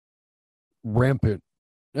rampant.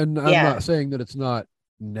 And I'm not saying that it's not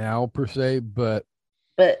now per se, but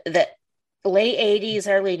the late 80s,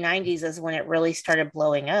 early 90s is when it really started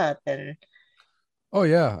blowing up. And oh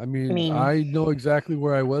yeah, I mean, I know exactly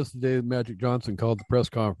where I was the day that Magic Johnson called the press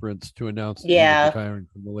conference to announce that he was retiring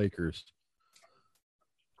from the Lakers,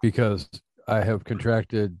 because I have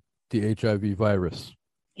contracted the HIV virus.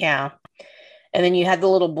 Yeah. And then you had the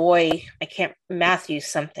little boy, Matthew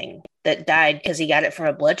something, that died because he got it from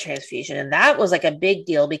a blood transfusion. And that was like a big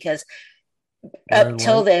deal, because up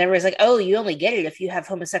till then, everybody's like, oh, you only get it if you have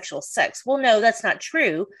homosexual sex. Well, no, that's not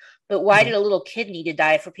true. But why did a little kid need to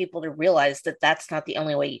die for people to realize that that's not the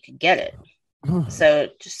only way you can get it? So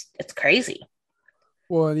it's crazy.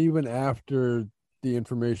 Well, and even after the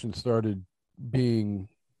information started being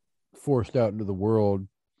forced out into the world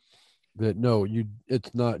that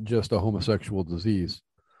it's not just a homosexual disease.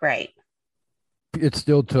 Right. It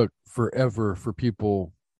still took forever for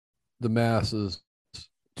people, the masses,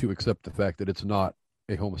 to accept the fact that it's not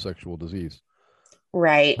a homosexual disease.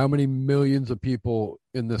 Right. How many millions of people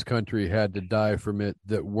in this country had to die from it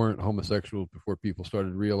that weren't homosexuals before people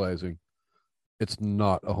started realizing it's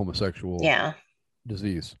not a homosexual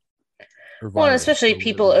disease? Well, and especially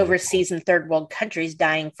people overseas in third world countries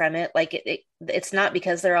dying from it. Like it's not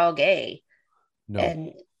because they're all gay. No.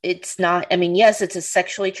 And it's not, I mean, yes, it's a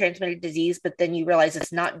sexually transmitted disease, but then you realize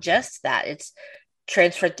it's not just that. It's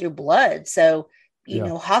transferred through blood. So,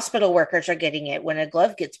 hospital workers are getting it when a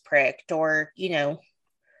glove gets pricked, or,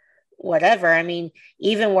 whatever. I mean,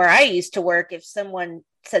 even where I used to work, if someone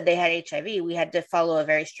said they had HIV, we had to follow a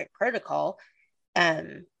very strict protocol.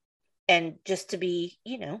 And just to be,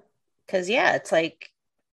 because it's like,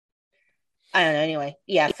 I don't know. Anyway,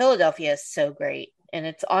 Philadelphia is so great, and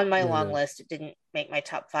it's on my long list. It didn't make my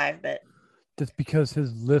top 5, but that's because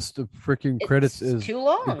his list of freaking credits is too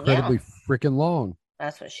long, incredibly freaking long.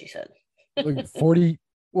 That's what she said. Like 40.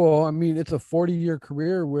 Well, I mean, it's a 40-year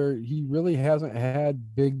career where he really hasn't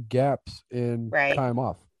had big gaps in time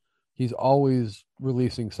off. He's always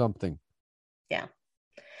releasing something. Yeah.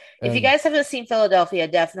 If you guys haven't seen Philadelphia,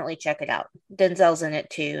 definitely check it out. Denzel's in it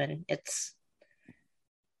too, and it's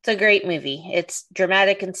a great movie. It's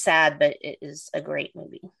dramatic and sad, but it is a great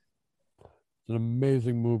movie. It's an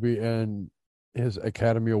amazing movie, and his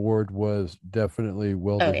Academy Award was definitely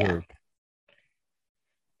well deserved. Yeah.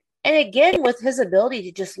 And again, with his ability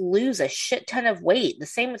to just lose a shit ton of weight, the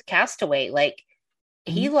same with Castaway. Like,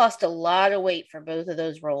 he lost a lot of weight for both of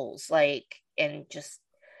those roles. Like, and just,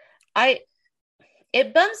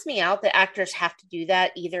 it bums me out that actors have to do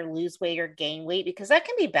that, either lose weight or gain weight, because that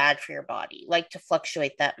can be bad for your body, like to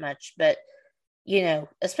fluctuate that much. But,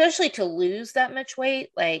 especially to lose that much weight,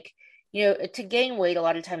 like, to gain weight, a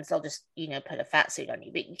lot of times they'll just, put a fat suit on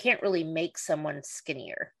you, but you can't really make someone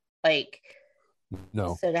skinnier. Like,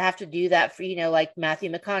 no. So to have to do that for, like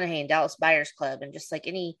Matthew McConaughey in Dallas Buyers Club, and just like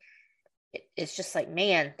it's just like,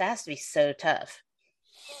 man, that has to be so tough.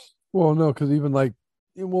 Well, no, because even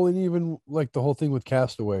the whole thing with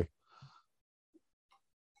Castaway,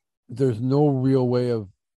 there's no real way of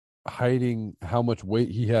hiding how much weight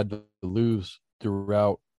he had to lose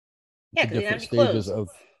throughout the different stages of,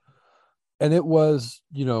 and it was,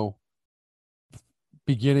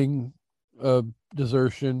 beginning of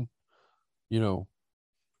desertion, a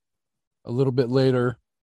little bit later,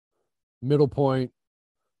 middle point,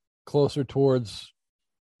 closer towards,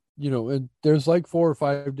 and there's like 4 or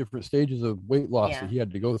 5 different stages of weight loss that he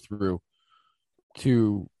had to go through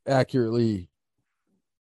to accurately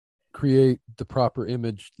create the proper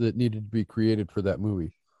image that needed to be created for that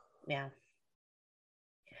movie. Yeah.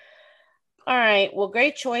 All right. Well,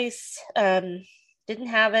 great choice. Didn't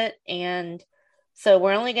have it. And so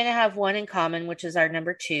we're only going to have one in common, which is our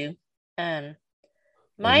number 2.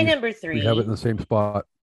 My number 3. We have it in the same spot.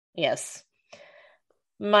 Yes.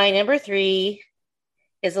 My number 3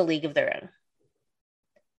 is A League of Their Own.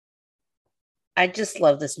 I just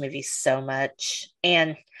love this movie so much.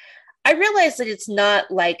 And I realize that it's not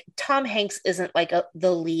like Tom Hanks isn't like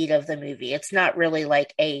the lead of the movie. It's not really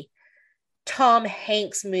like a Tom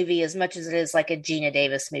Hanks movie as much as it is like a Gina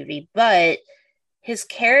Davis movie, but his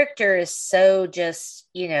character is so just,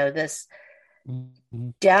 this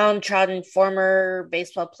downtrodden former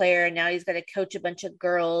baseball player, and now he's got to coach a bunch of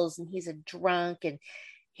girls, and he's a drunk, and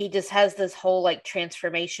he just has this whole like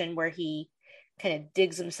transformation where he kind of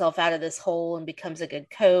digs himself out of this hole and becomes a good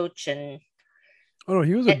coach. And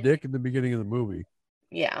he was a dick in the beginning of the movie.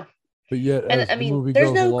 Yeah. But yet, and I mean,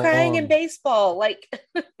 there's no crying in baseball. Like,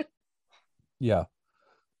 yeah.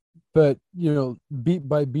 But, beat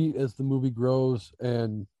by beat, as the movie grows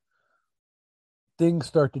and things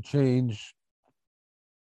start to change,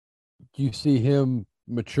 you see him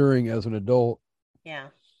maturing as an adult. Yeah.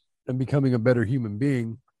 And becoming a better human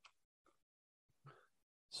being.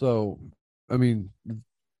 So, I mean,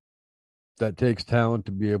 that takes talent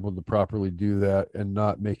to be able to properly do that and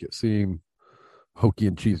not make it seem hokey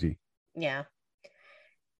and cheesy. Yeah.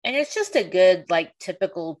 And it's just a good, like,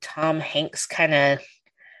 typical Tom Hanks kind of,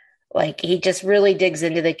 like, he just really digs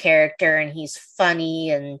into the character, and he's funny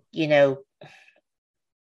and,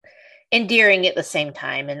 endearing at the same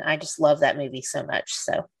time. And I just love that movie so much.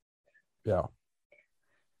 So, yeah.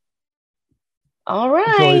 All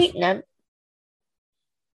right.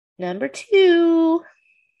 Number 2.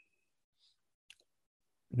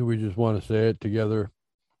 Do we just want to say it together?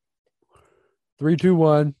 3, 2,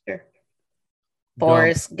 1. Sure.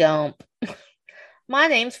 Forrest Gump. My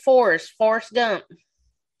name's Forrest Gump.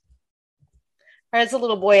 Or as a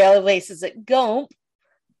little boy always says it, Gump.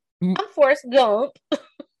 I'm Forrest Gump.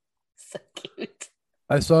 So cute.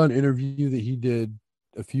 I saw an interview that he did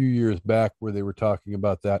a few years back where they were talking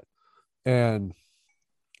about that. And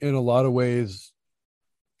in a lot of ways,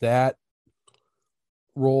 that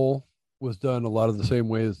role was done a lot of the same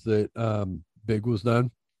ways that Big was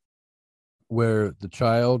done, where the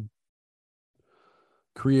child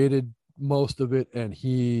created most of it and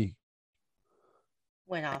he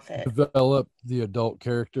went off it. Developed the adult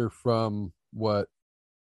character from what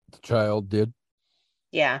the child did.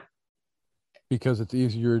 Yeah. Because it's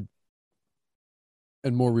easier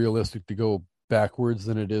and more realistic to go backwards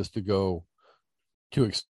than it is to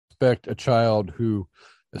expect a child who,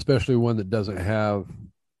 especially one that doesn't have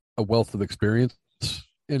a wealth of experience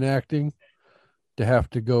in acting, to have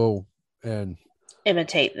to go and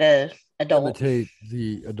imitate the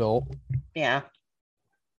adult. Yeah.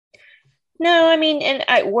 No, I mean,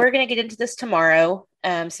 and we're going to get into this tomorrow.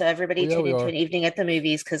 So everybody tune into an evening at the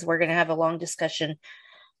movies, because we're going to have a long discussion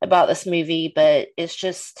about this movie. But it's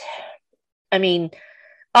just, I mean,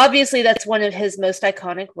 obviously that's one of his most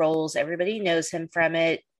iconic roles. Everybody knows him from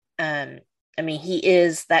it. I mean, he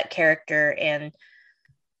is that character, and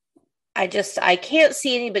I can't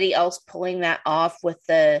see anybody else pulling that off with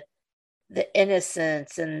the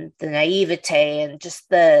innocence and the naivete and just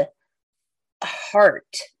the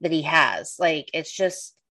heart that he has. Like, it's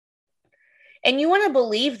just, and you want to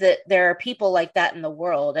believe that there are people like that in the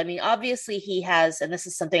world. I mean, obviously he has, and this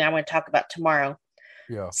is something I want to talk about tomorrow.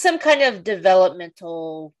 Yeah. Some kind of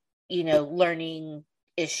developmental, learning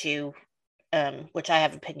issue, which I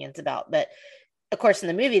have opinions about. But of course, in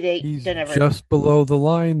the movie, he's just below the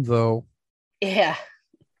line, though. Yeah.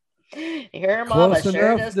 Your mama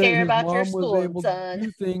sure does care about your school, son. To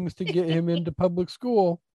do things to get him into public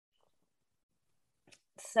school.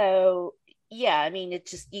 So, yeah, I mean,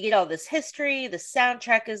 it's just, you get all this history. The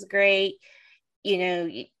soundtrack is great.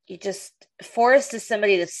 You just, Forrest is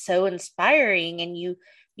somebody that's so inspiring, and you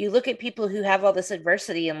look at people who have all this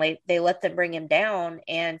adversity and they let them bring him down.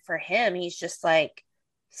 And for him, he's just like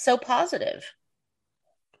so positive.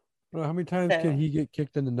 Well, how many times can he get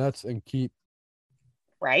kicked in the nuts and keep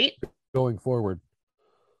going forward?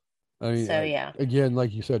 I mean, again,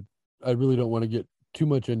 like you said, I really don't want to get too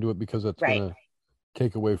much into it because that's going to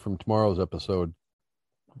take away from tomorrow's episode.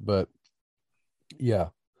 But yeah,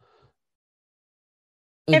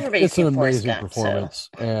 it's an amazing performance.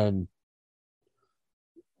 So. And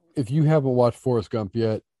if you haven't watched Forrest Gump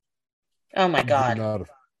yet, oh my God,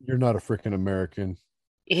 you're not a freaking American.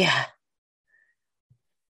 Yeah.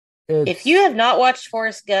 If you have not watched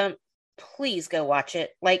Forrest Gump, please go watch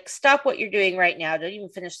it. Like, stop what you're doing right now. Don't even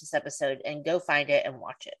finish this episode and go find it and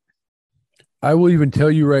watch it. I will even tell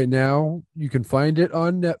you right now, you can find it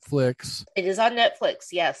on Netflix. It is on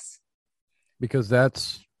Netflix, yes. Because I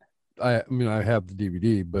have the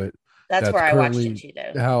DVD, but that's where I watched it too,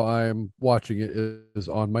 though. How I'm watching it is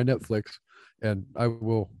on my Netflix, and I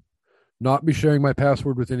will not be sharing my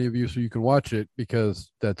password with any of you so you can watch it, because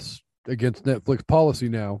that's against Netflix policy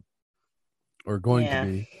now, or going to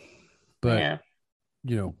be. But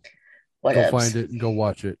What go ups? find it and go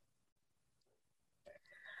watch it.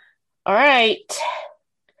 All right.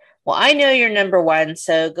 Well, I know you're number one,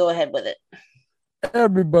 so go ahead with it.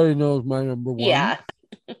 Everybody knows my number one. Yeah.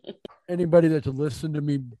 Anybody that's listened to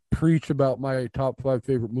me preach about my top 5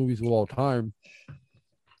 favorite movies of all time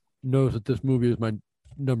knows that this movie is my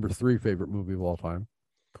number 3 favorite movie of all time.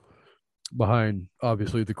 Behind,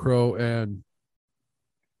 obviously, The Crow and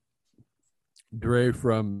Dre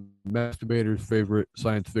from Masturbator's favorite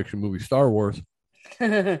science fiction movie, Star Wars.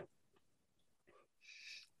 If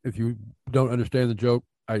you don't understand the joke,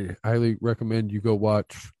 I highly recommend you go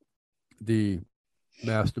watch the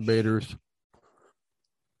Masturbator's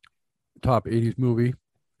top 80s movie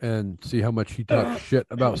and see how much he talks shit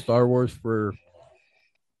about Star Wars for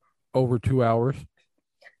over 2 hours.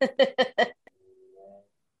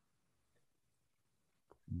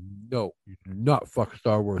 No, you do not fuck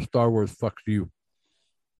Star Wars. Star Wars fucks you.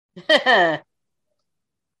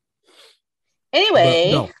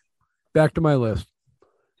 Anyway. No, back to my list.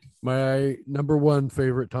 My number 1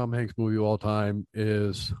 favorite Tom Hanks movie of all time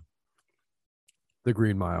is The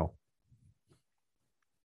Green Mile.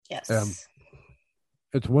 Yes.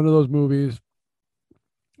 It's one of those movies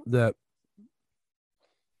that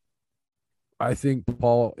I think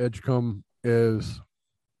Paul Edgecombe is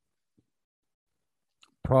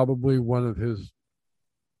probably one of his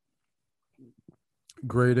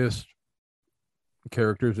greatest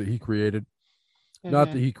characters that he created. Mm-hmm.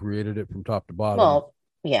 Not that he created it from top to bottom. Well,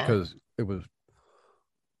 yeah. Because it was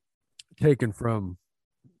taken from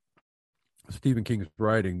Stephen King's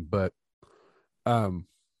writing, but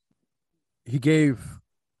he gave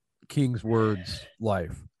King's words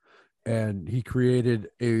life, and he created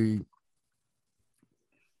a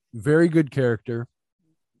very good character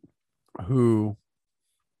who,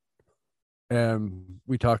 and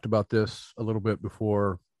we talked about this a little bit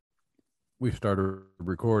before we started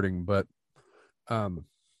recording, but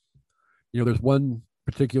there's one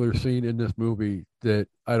particular scene in this movie that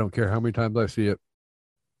I don't care how many times I see it,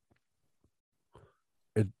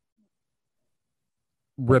 it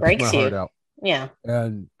rips my heart out. Yeah.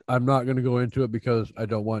 And I'm not going to go into it because I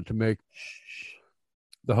don't want to make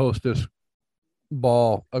the hostess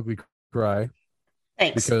ball ugly cry.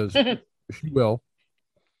 Thanks. Because she will.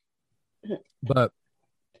 But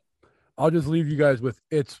I'll just leave you guys with,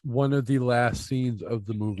 it's one of the last scenes of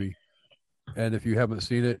the movie. And if you haven't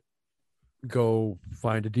seen it, go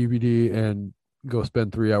find a DVD and go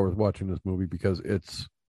spend 3 hours watching this movie, because it's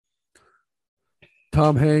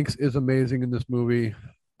Tom Hanks is amazing in this movie.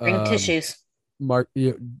 Bring tissues.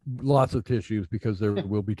 Lots of tissues, because there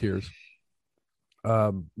will be tears.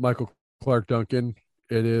 Michael Clark Duncan,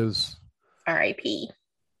 it is R.I.P.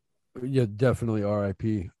 Yeah, definitely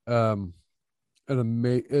R.I.P. An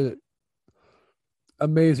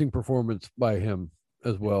amazing performance by him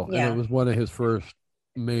as well. Yeah. And it was one of his first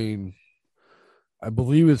I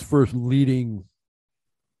believe his first leading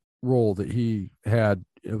role that he had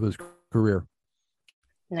of his career.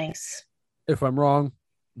 Nice. If I'm wrong,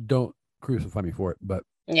 don't crucify me for it, but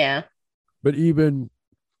yeah. But even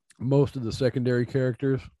most of the secondary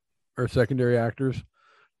characters or secondary actors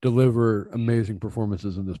deliver amazing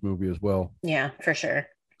performances in this movie as well. Yeah, for sure.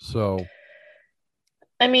 So,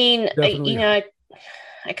 I mean, I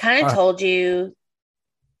kind of told you.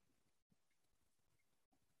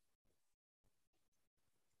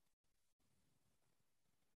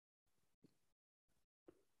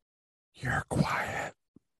 You're quiet.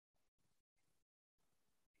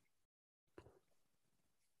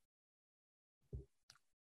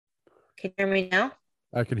 Can you hear me now?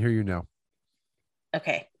 I can hear you now.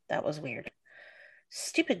 Okay, that was weird.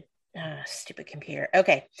 Stupid computer.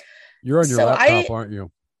 Okay. You're on your laptop, aren't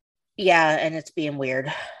you? Yeah, and it's being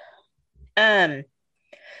weird. So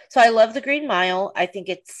I love The Green Mile. I think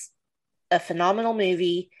it's a phenomenal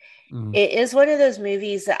movie. Mm-hmm. It is one of those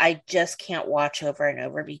movies that I just can't watch over and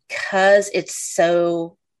over because it's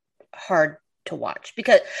so hard to watch,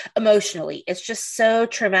 because emotionally it's just so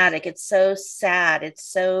traumatic. It's so sad. It's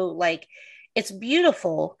so it's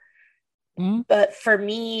beautiful. Mm-hmm. But for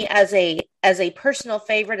me, as a personal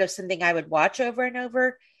favorite of something I would watch over and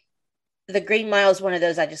over, The Green Mile is one of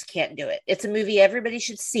those I just can't do it. It's a movie everybody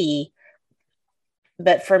should see,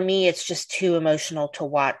 but for me, it's just too emotional to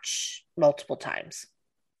watch multiple times.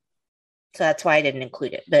 So that's why I didn't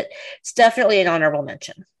include it, but it's definitely an honorable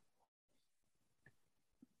mention.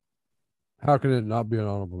 How can it not be an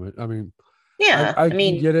honorable mention? I mean, yeah, I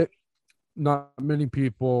mean, get it. Not many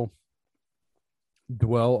people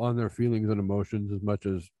dwell on their feelings and emotions as much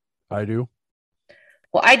as I do.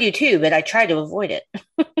 Well, I do too, but I try to avoid it.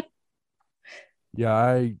 Yeah,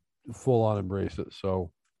 I full on embrace it.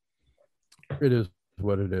 So it is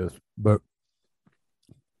what it is. But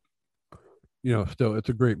still, it's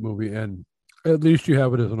a great movie, and at least you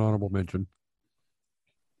have it as an honorable mention.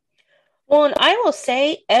 Well, and I will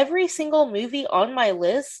say every single movie on my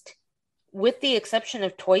list, with the exception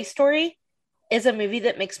of Toy Story, is a movie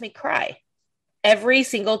that makes me cry. Every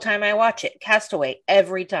single time I watch it. Castaway,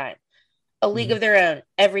 every time. A League of Their Own,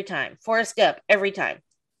 every time. Forrest Gump, every time.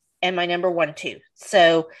 And my number one, too.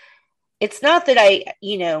 So it's not that I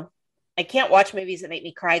can't watch movies that make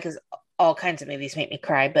me cry, because all kinds of movies make me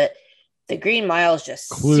cry, but The Green Mile is just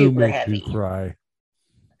Clue super makes heavy. you cry.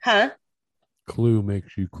 Huh? Clue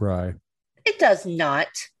makes you cry. It does not.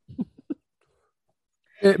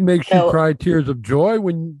 It makes you cry tears of joy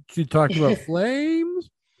when she talks about flames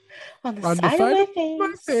on the side of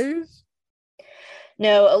my face.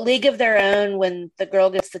 No, A League of Their Own, when the girl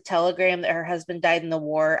gets the telegram that her husband died in the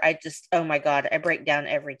war, I just, oh my God, I break down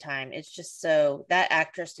every time. It's just so, that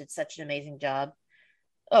actress did such an amazing job.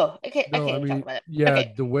 Oh, I can't even talk about it. Yeah,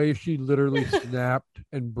 okay. The way she literally snapped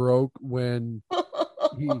and broke when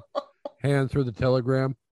he hands her the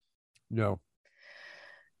telegram. No.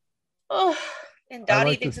 Oh, and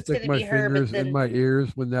Dottie thinks it's going to be her, but then in my ears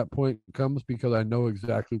when that point comes, because I know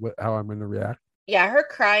exactly how I'm going to react. Yeah, her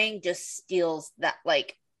crying just steals that.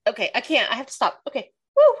 Like, okay, I can't. I have to stop. Okay,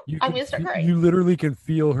 woo! I'm going to start crying. You literally can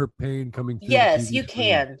feel her pain coming through. Yes, you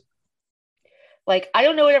can. Like, I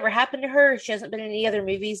don't know whatever happened to her. She hasn't been in any other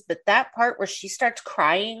movies, but that part where she starts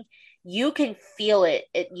crying, you can feel it.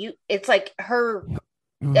 It's like her.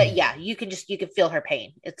 Yeah, you can feel her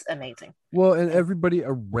pain. It's amazing. Well, and everybody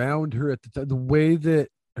around her at the time, the way that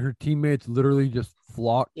her teammates literally just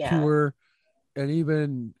flocked to her, and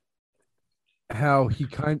even how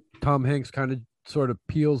Tom Hanks kind of sort of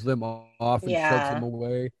peels them off and shoves them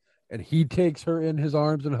away, and he takes her in his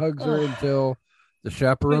arms and hugs her until the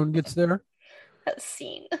chaperone gets there. That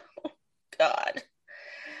scene, oh, God.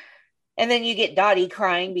 And then you get Dottie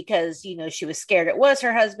crying because, she was scared it was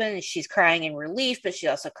her husband, and she's crying in relief, but she's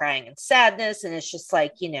also crying in sadness. And it's just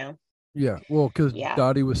like, Yeah, well, because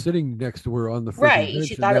Dottie was sitting next to her on the right. Bench,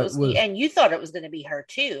 she thought it was, and you thought it was going to be her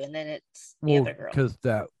too. And then it's the other girl. Because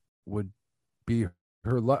that would be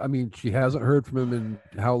her. I mean, she hasn't heard from him in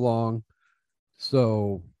how long?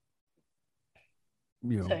 So,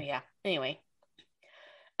 So, yeah. Anyway.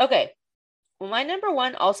 Okay. Well, my number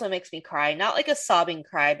one also makes me cry. Not like a sobbing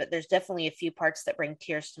cry, but there's definitely a few parts that bring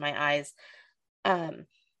tears to my eyes.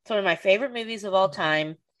 It's one of my favorite movies of all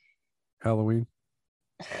time. Halloween.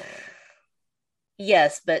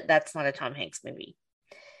 Yes, but that's not a Tom Hanks movie.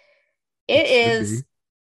 It is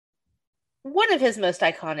one of his most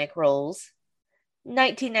iconic roles.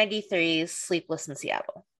 1993's Sleepless in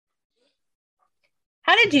Seattle.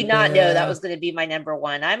 How did you not know that was going to be my number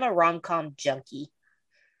one? I'm a rom-com junkie.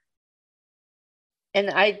 And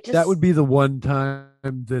that would be the one time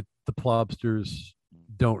that the Plobsters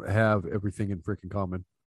don't have everything in freaking common.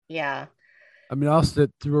 Yeah. I mean, I'll sit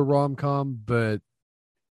through a rom-com, but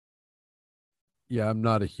yeah, I'm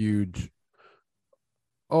not a huge.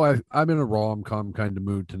 Oh, I'm in a rom-com kind of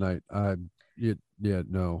mood tonight.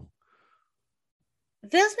 No.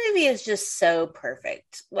 This movie is just so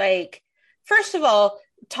perfect. Like, first of all,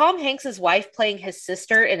 Tom Hanks's wife playing his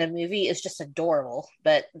sister in a movie is just adorable,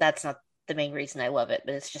 but that's not the main reason I love it,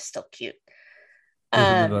 but it's just still cute.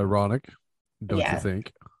 Isn't it ironic? Don't you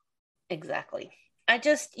think? Exactly. I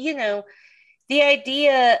just, the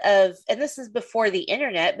idea of, and this is before the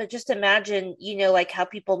internet, but just imagine, like how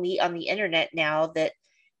people meet on the internet now that,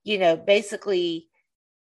 basically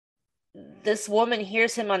this woman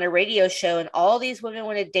hears him on a radio show and all these women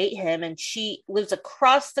want to date him, and she lives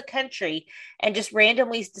across the country and just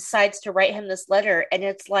randomly decides to write him this letter. And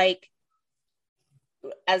it's like,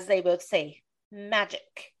 as they both say,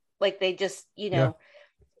 magic. Like they just,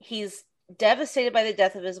 he's devastated by the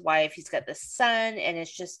death of his wife. He's got this son, and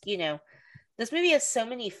it's just, this movie has so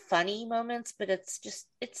many funny moments, but it's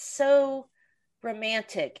so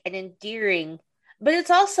romantic and endearing. But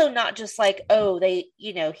it's also not just like, oh,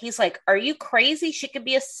 he's like, are you crazy? She could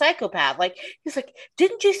be a psychopath. Like, he's like,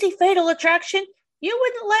 didn't you see Fatal Attraction? You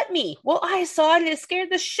wouldn't let me. Well, I saw it and it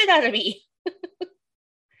scared the shit out of me.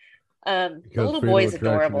 The little boy's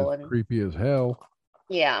adorable and creepy as hell.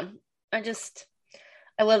 Yeah.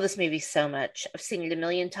 I love this movie so much. I've seen it a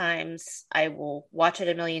million times. I will watch it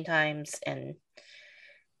a million times. And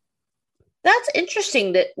that's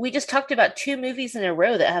interesting that we just talked about two movies in a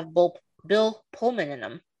row that have Bill Pullman in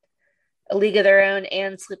them. A League of Their Own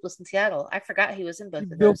and Sleepless in Seattle. I forgot he was in both of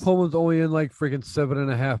those. Bill Pullman's only in like freaking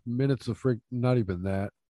 7.5 minutes of not even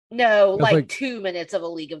that. No, like 2 minutes of A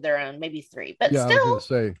League of Their Own, maybe 3. But yeah, still, I was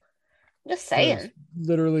gonna say. Just saying.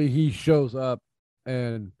 Literally, he shows up,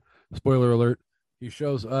 and spoiler alert, he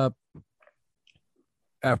shows up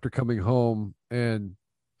after coming home, and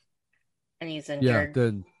he's injured.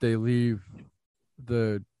 then they leave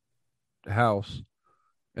the house,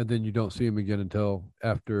 and then you don't see him again until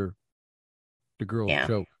after the girl's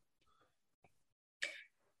choke.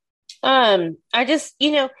 I just,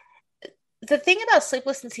 the thing about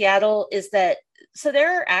Sleepless in Seattle is that, so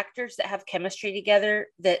there are actors that have chemistry together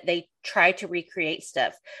that they try to recreate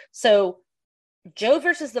stuff. So Joe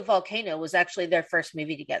versus the Volcano was actually their first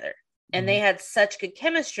movie together. And they had such good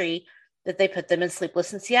chemistry that they put them in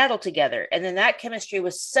Sleepless in Seattle together. And then that chemistry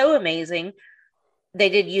was so amazing. They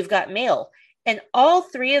did You've Got Mail. And all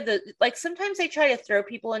three of the, like, sometimes they try to throw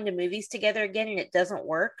people into movies together again and it doesn't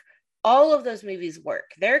work. All of those movies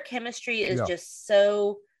work. Their chemistry is just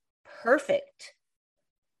so perfect.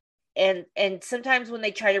 And sometimes when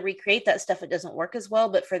they try to recreate that stuff, it doesn't work as well.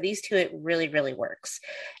 But for these two, it really, really works.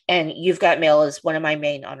 And You've Got Mail is one of my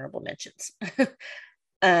main honorable mentions.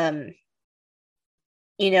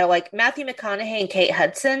 Like Matthew McConaughey and Kate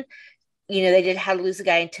Hudson, they did How to Lose a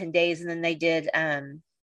Guy in 10 Days. And then they did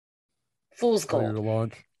Fool's Gold.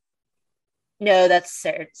 Launch? No, that's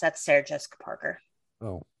Sarah Jessica Parker.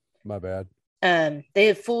 Oh, my bad. They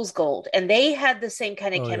had Fool's Gold, and they had the same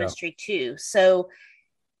kind of chemistry too. So,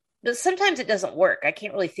 but sometimes it doesn't work. I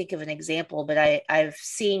can't really think of an example, but I've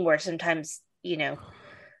seen where sometimes,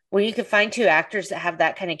 when you can find two actors that have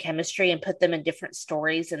that kind of chemistry and put them in different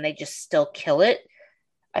stories and they just still kill it.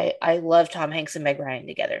 I love Tom Hanks and Meg Ryan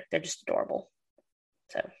together. They're just adorable.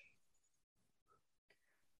 So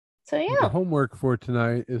yeah. The homework for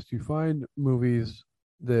tonight is to find movies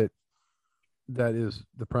that is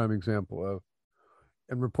the prime example of,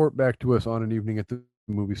 and report back to us on an evening at the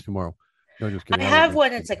movies tomorrow. No, just kidding. I have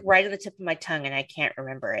one that's like right on the tip of my tongue and I can't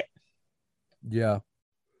remember it. Yeah.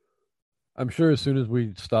 I'm sure as soon as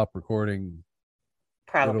we stop recording,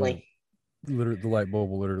 probably the light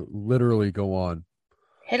bulb will literally go on.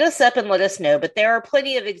 Hit us up and let us know. But there are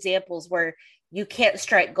plenty of examples where you can't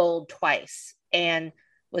strike gold twice. And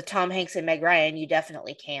with Tom Hanks and Meg Ryan, you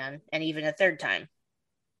definitely can. And even a third time.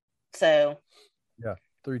 So. Yeah,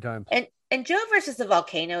 3 times. And Joe versus the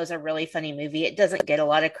Volcano is a really funny movie. It doesn't get a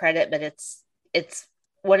lot of credit, but it's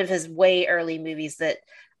one of his way early movies that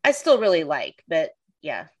I still really like. But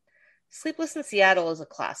yeah, Sleepless in Seattle is a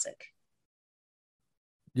classic.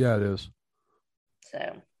 Yeah, it is.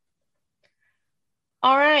 So,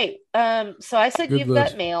 all right. So I said You've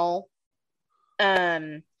Got Mail.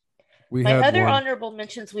 My other honorable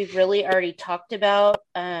mentions we've really already talked about,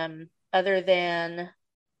 other than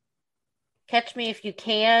Catch Me If You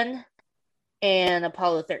Can and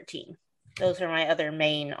Apollo 13. Those are my other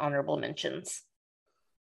main honorable mentions.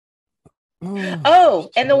 And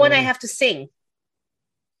the one I have to sing.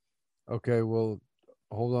 Okay, well,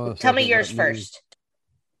 hold on. Tell me yours first.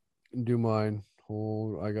 Do mine.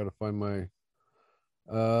 I gotta find my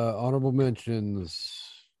honorable mentions.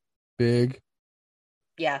 Big.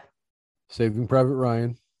 Yeah. Saving Private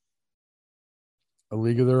Ryan. A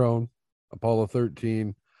League of Their Own. Apollo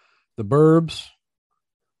 13. The Burbs.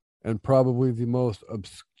 And probably the most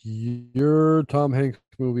obscure Tom Hanks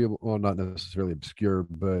movie. Well, not necessarily obscure,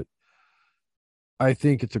 but I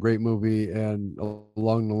think it's a great movie. And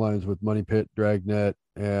along the lines with Money Pit, Dragnet,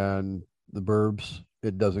 and The Burbs,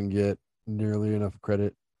 it doesn't get nearly enough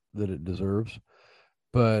credit that it deserves.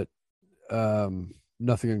 But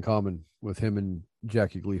nothing in common with him and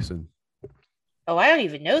Jackie Gleason. Oh, I don't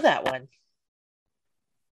even know that one.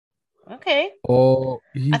 Okay. Oh,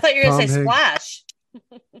 I thought you were going to say Splash.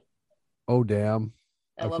 Oh, damn.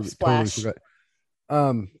 I love Splash. Totally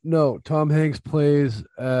no, Tom Hanks plays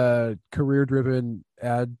a career-driven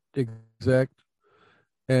ad exec,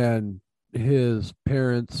 and his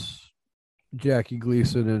parents, Jackie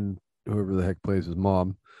Gleason and whoever the heck plays his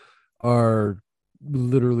mom, are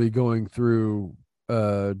literally going through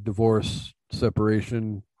divorce,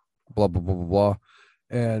 separation, blah, blah, blah, blah, blah.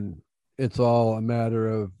 And it's all a matter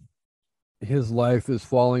of his life is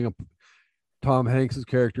falling apart. Tom Hanks's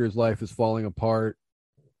character's life is falling apart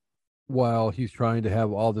while he's trying to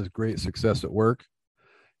have all this great success at work.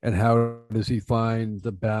 And how does he find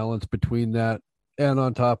the balance between that? And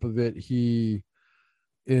on top of it, he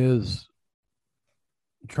is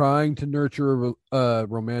trying to nurture a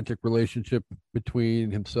romantic relationship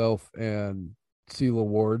between himself and Celia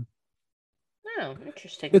Ward. Oh,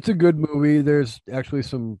 interesting. It's a good movie. There's actually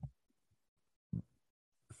some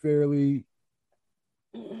fairly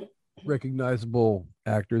recognizable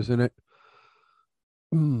actors in it.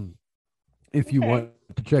 If you want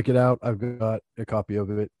to check it out, I've got a copy of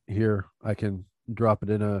it here. I can drop it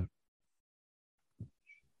in a...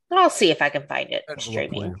 I'll see if I can find it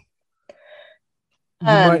streaming. You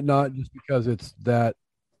might not, just because it's that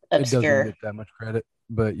obscure. it doesn't get that much credit,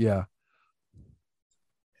 but yeah.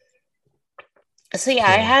 So yeah,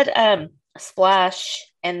 I had Splash,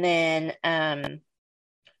 and then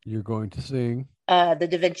you're going to sing the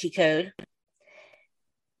Da Vinci Code.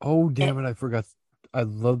 Oh, damn it, I forgot. I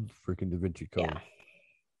love freaking Da Vinci Code.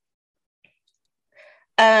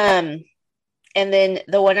 Yeah. And then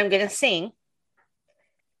the one I'm gonna sing,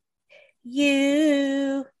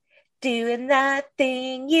 you doing that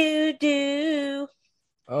thing you do,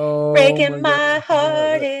 breaking my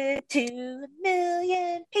heart into a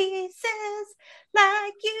million pieces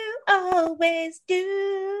like you always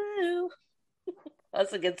do.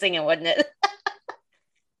 That's a good singing, wasn't it?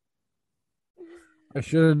 I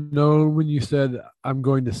should have known when you said I'm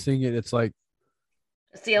going to sing it. It's like,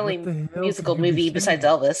 it's the only musical movie besides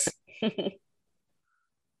Elvis.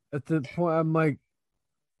 At the point, I'm like,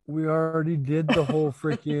 we already did the whole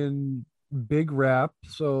freaking big rap,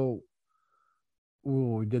 so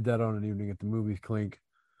we did that on an evening at the movies, Clink.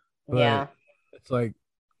 But yeah, it's like,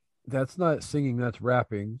 that's not singing, that's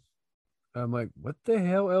rapping. I'm like, what the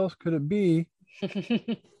hell else could it be?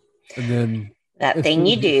 And then that thing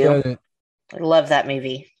you do. I love that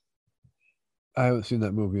movie. I haven't seen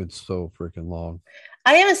that movie in so freaking long.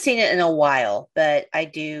 I haven't seen it in a while, but I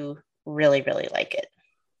do really, really like it.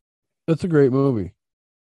 It's a great movie.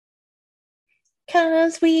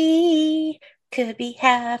 'Cause we could be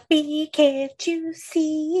happy, can't you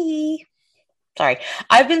see? Sorry,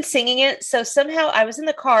 I've been singing it. So somehow I was in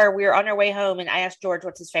the car, we were on our way home, and I asked George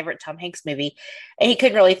what's his favorite Tom Hanks movie, and he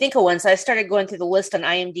couldn't really think of one. So I started going through the list on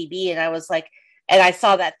IMDb, and I was like, and I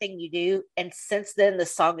saw That Thing You Do, and since then the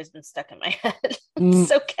song has been stuck in my head. It's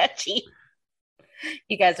so catchy.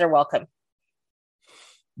 You guys are welcome.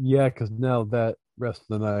 Yeah, because now that rest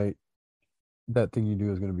of the night, That Thing You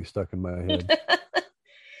Do is going to be stuck in my head.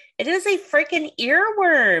 It is a freaking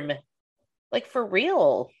earworm, like for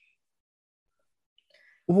real.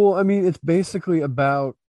 Well, I mean, it's basically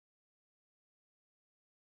about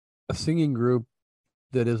a singing group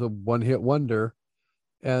that is a one-hit wonder,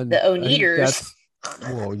 and the Oneaters.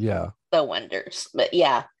 Well, yeah, the Wonders, but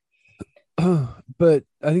yeah. But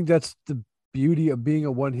I think that's the beauty of being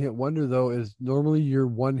a one-hit wonder, though, is normally your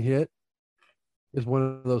one hit is one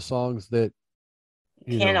of those songs that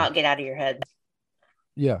you cannot get out of your head.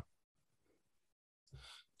 Yeah.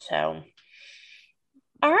 So,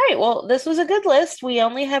 all right. Well, this was a good list. We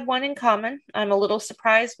only had one in common. I'm a little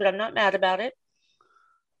surprised, but I'm not mad about it.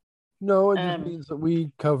 No, it just means that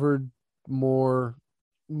we covered more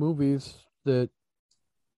movies that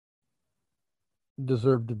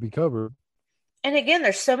deserve to be covered. And again,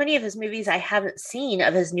 there's so many of his movies I haven't seen,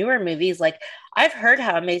 of his newer movies. Like, I've heard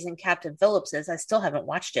how amazing Captain Phillips is. I still haven't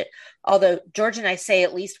watched it. Although George and I say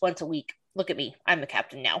at least once a week, look at me, I'm the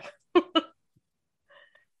captain now.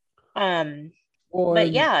 Well,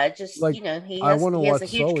 but yeah, just, he has a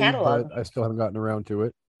huge Sully, catalog. But I still haven't gotten around to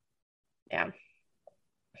it. Yeah.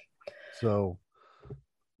 So,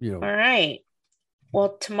 All right.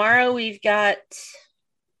 Well, tomorrow we've got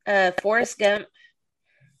Forrest Gump.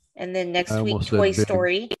 And then next week, Toy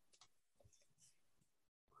Story.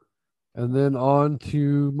 And then on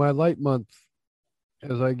to my light month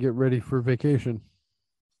as I get ready for vacation.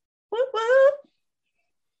 Whoop, whoop.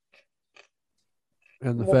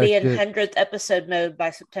 And we'll be in 100th episode mode by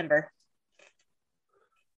September.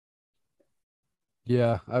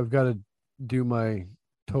 Yeah, I've got to do my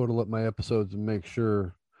total at my episodes and make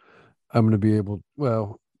sure I'm going to be able.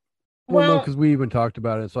 Well, no, because we even talked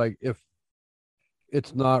about it. It's like, if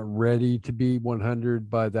it's not ready to be 100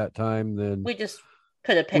 by that time, then we just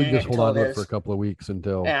put a pin in it. We just hold on to it for a couple of weeks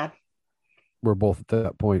until we're both at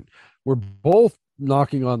that point. We're both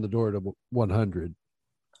knocking on the door to 100.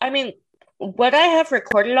 I mean, what I have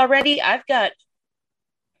recorded already, I've got,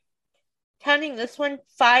 counting this one,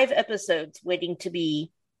 5 episodes waiting to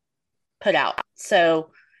be put out.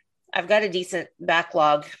 So I've got a decent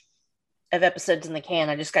backlog of episodes in the can.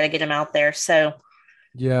 I just got to get them out there. So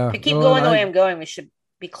yeah, if I keep going the way I'm going, we should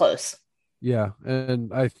be close. Yeah,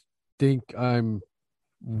 and I think I'm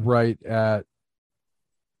right at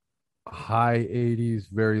high 80s,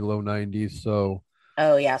 very low 90s. So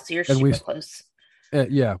so you're super close.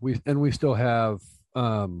 Yeah, we still have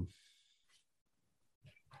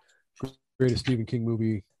greatest Stephen King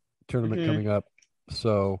movie tournament coming up.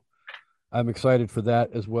 So I'm excited for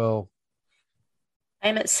that as well.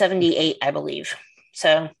 I'm at 78, I believe.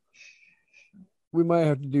 So we might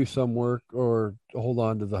have to do some work or hold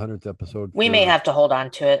on to the 100th episode. We may have to hold on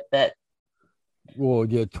to it, but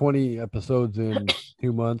 20 episodes in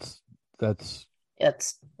 2 months. That's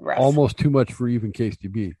rough. Almost too much for even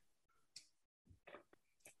KSTB.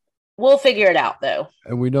 We'll figure it out, though.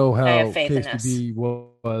 And we know I have how faith in us. KCB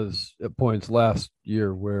was at points last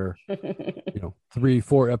year where,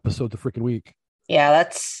 3-4 episodes a freaking week. Yeah,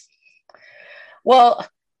 well,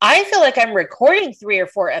 I feel like I'm recording 3 or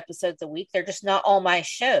 4 episodes a week. They're just not all my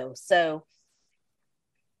show. So,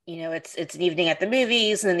 it's an evening at the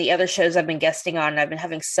movies, and then the other shows I've been guesting on, and I've been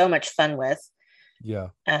having so much fun with. Yeah.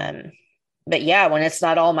 But yeah, when it's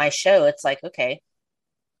not all my show, it's like, okay.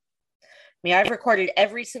 I mean, I've recorded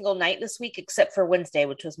every single night this week except for Wednesday,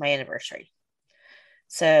 which was my anniversary.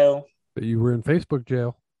 So. But you were in Facebook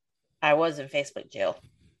jail. I was in Facebook jail.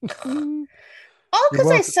 All because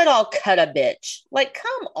I said I'll cut a bitch. Like,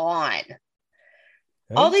 come on. Okay.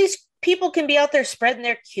 All these people can be out there spreading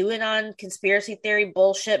their QAnon conspiracy theory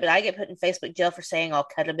bullshit, but I get put in Facebook jail for saying I'll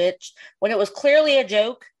cut a bitch when it was clearly a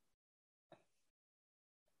joke.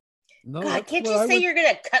 No, God, can't you say you're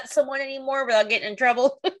going to cut someone anymore without getting in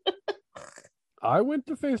trouble? I went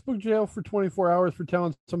to Facebook jail for 24 hours for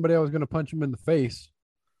telling somebody I was going to punch him in the face.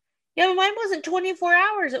 Yeah, but mine wasn't 24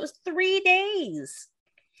 hours. It was 3 days.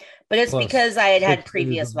 But it's plus because I had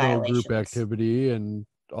previous violations. Group activity and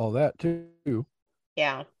all that too.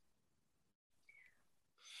 Yeah.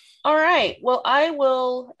 All right. Well, I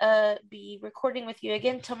will be recording with you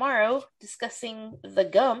again tomorrow discussing The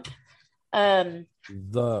Gump. The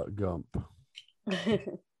Gump.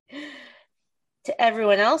 To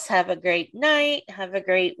everyone else, have a great night. Have a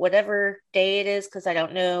great whatever day it is, because I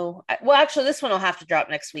don't know. Well, actually, this one will have to drop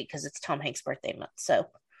next week because it's Tom Hanks' birthday month. So,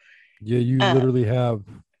 yeah, you literally have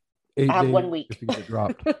 8 I have days 1 week to get it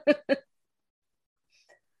dropped. All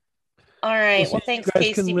right. Well, thanks, you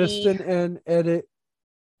guys KCB. can listen and edit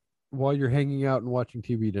while you're hanging out and watching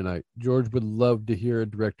TV tonight. George would love to hear a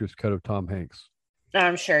director's cut of Tom Hanks.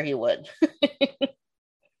 I'm sure he would.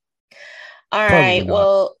 All right.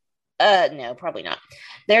 Well, no, probably not.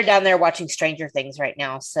 They're down there watching Stranger Things right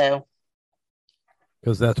now. So,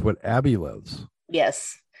 because that's what Abby loves.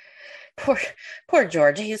 Yes. Poor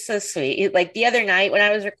George. He's so sweet. Like the other night when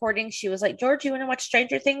I was recording, she was like, George, you want to watch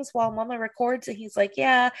Stranger Things while Mama records? And he's like,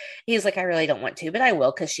 yeah. He's like, I really don't want to, but I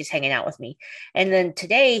will because she's hanging out with me. And then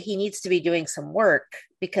today he needs to be doing some work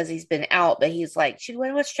because he's been out, but he's like, should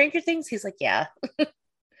we watch Stranger Things? He's like, yeah.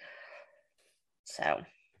 So.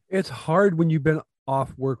 It's hard when you've been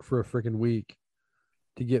off work for a freaking week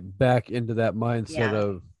to get back into that mindset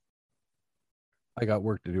of, I got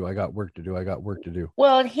work to do. I got work to do.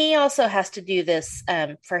 Well, and he also has to do this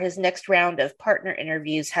for his next round of partner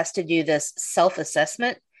interviews, has to do this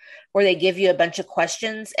self-assessment where they give you a bunch of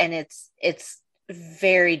questions and it's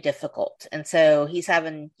very difficult. And so he's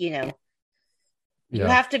having, you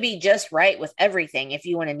have to be just right with everything if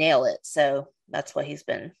you want to nail it. So that's what he's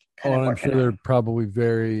been kind of working I'm sure they're probably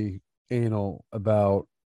very anal about.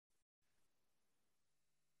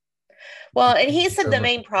 Well, and he said the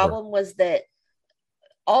main problem was that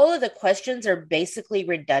all of the questions are basically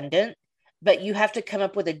redundant, but you have to come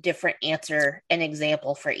up with a different answer and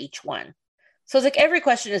example for each one. So it's like every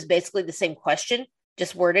question is basically the same question,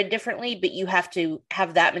 just worded differently, but you have to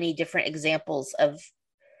have that many different examples of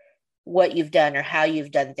what you've done or how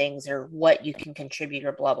you've done things or what you can contribute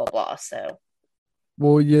or blah, blah, blah. So.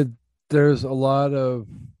 Well, yeah, there's a lot of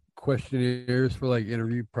questionnaires for like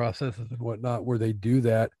interview processes and whatnot where they do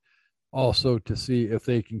that also to see if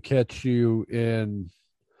they can catch you in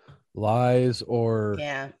lies or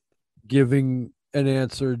giving an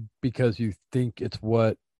answer because you think it's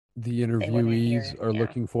what the interviewees are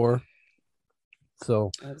looking for.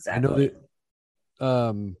 So exactly. I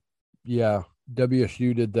know that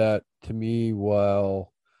WSU did that to me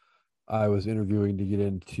while I was interviewing to get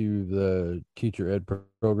into the teacher ed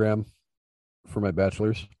program for my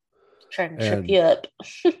bachelor's. Trying to trip you up.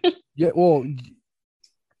 Yeah, well,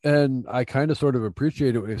 and I kind of sort of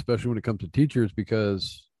appreciate it, especially when it comes to teachers,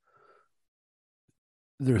 because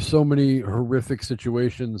there's so many horrific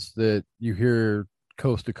situations that you hear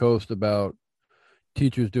coast to coast about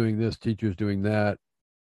teachers doing this, teachers doing that,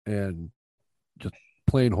 and just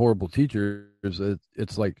plain horrible teachers.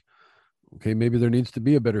 It's like, okay, maybe there needs to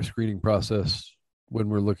be a better screening process when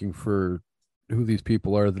we're looking for who these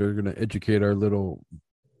people are that are going to educate our little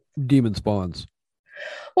demon spawns.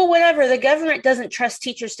 Well, whatever. The government doesn't trust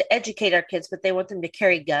teachers to educate our kids, but they want them to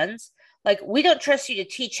carry guns. Like, we don't trust you to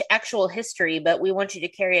teach actual history, but we want you to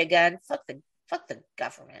carry a gun. Fuck the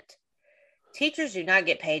government. Teachers do not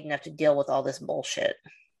get paid enough to deal with all this bullshit.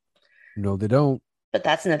 No, they don't. But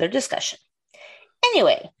that's another discussion.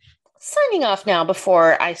 Anyway, signing off now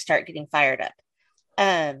before I start getting fired up.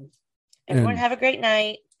 Everyone have a great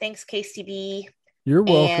night. Thanks, KCB. You're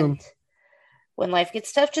welcome. And when life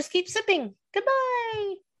gets tough, just keep sipping.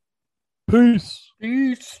 Goodbye. Peace.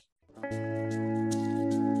 Peace.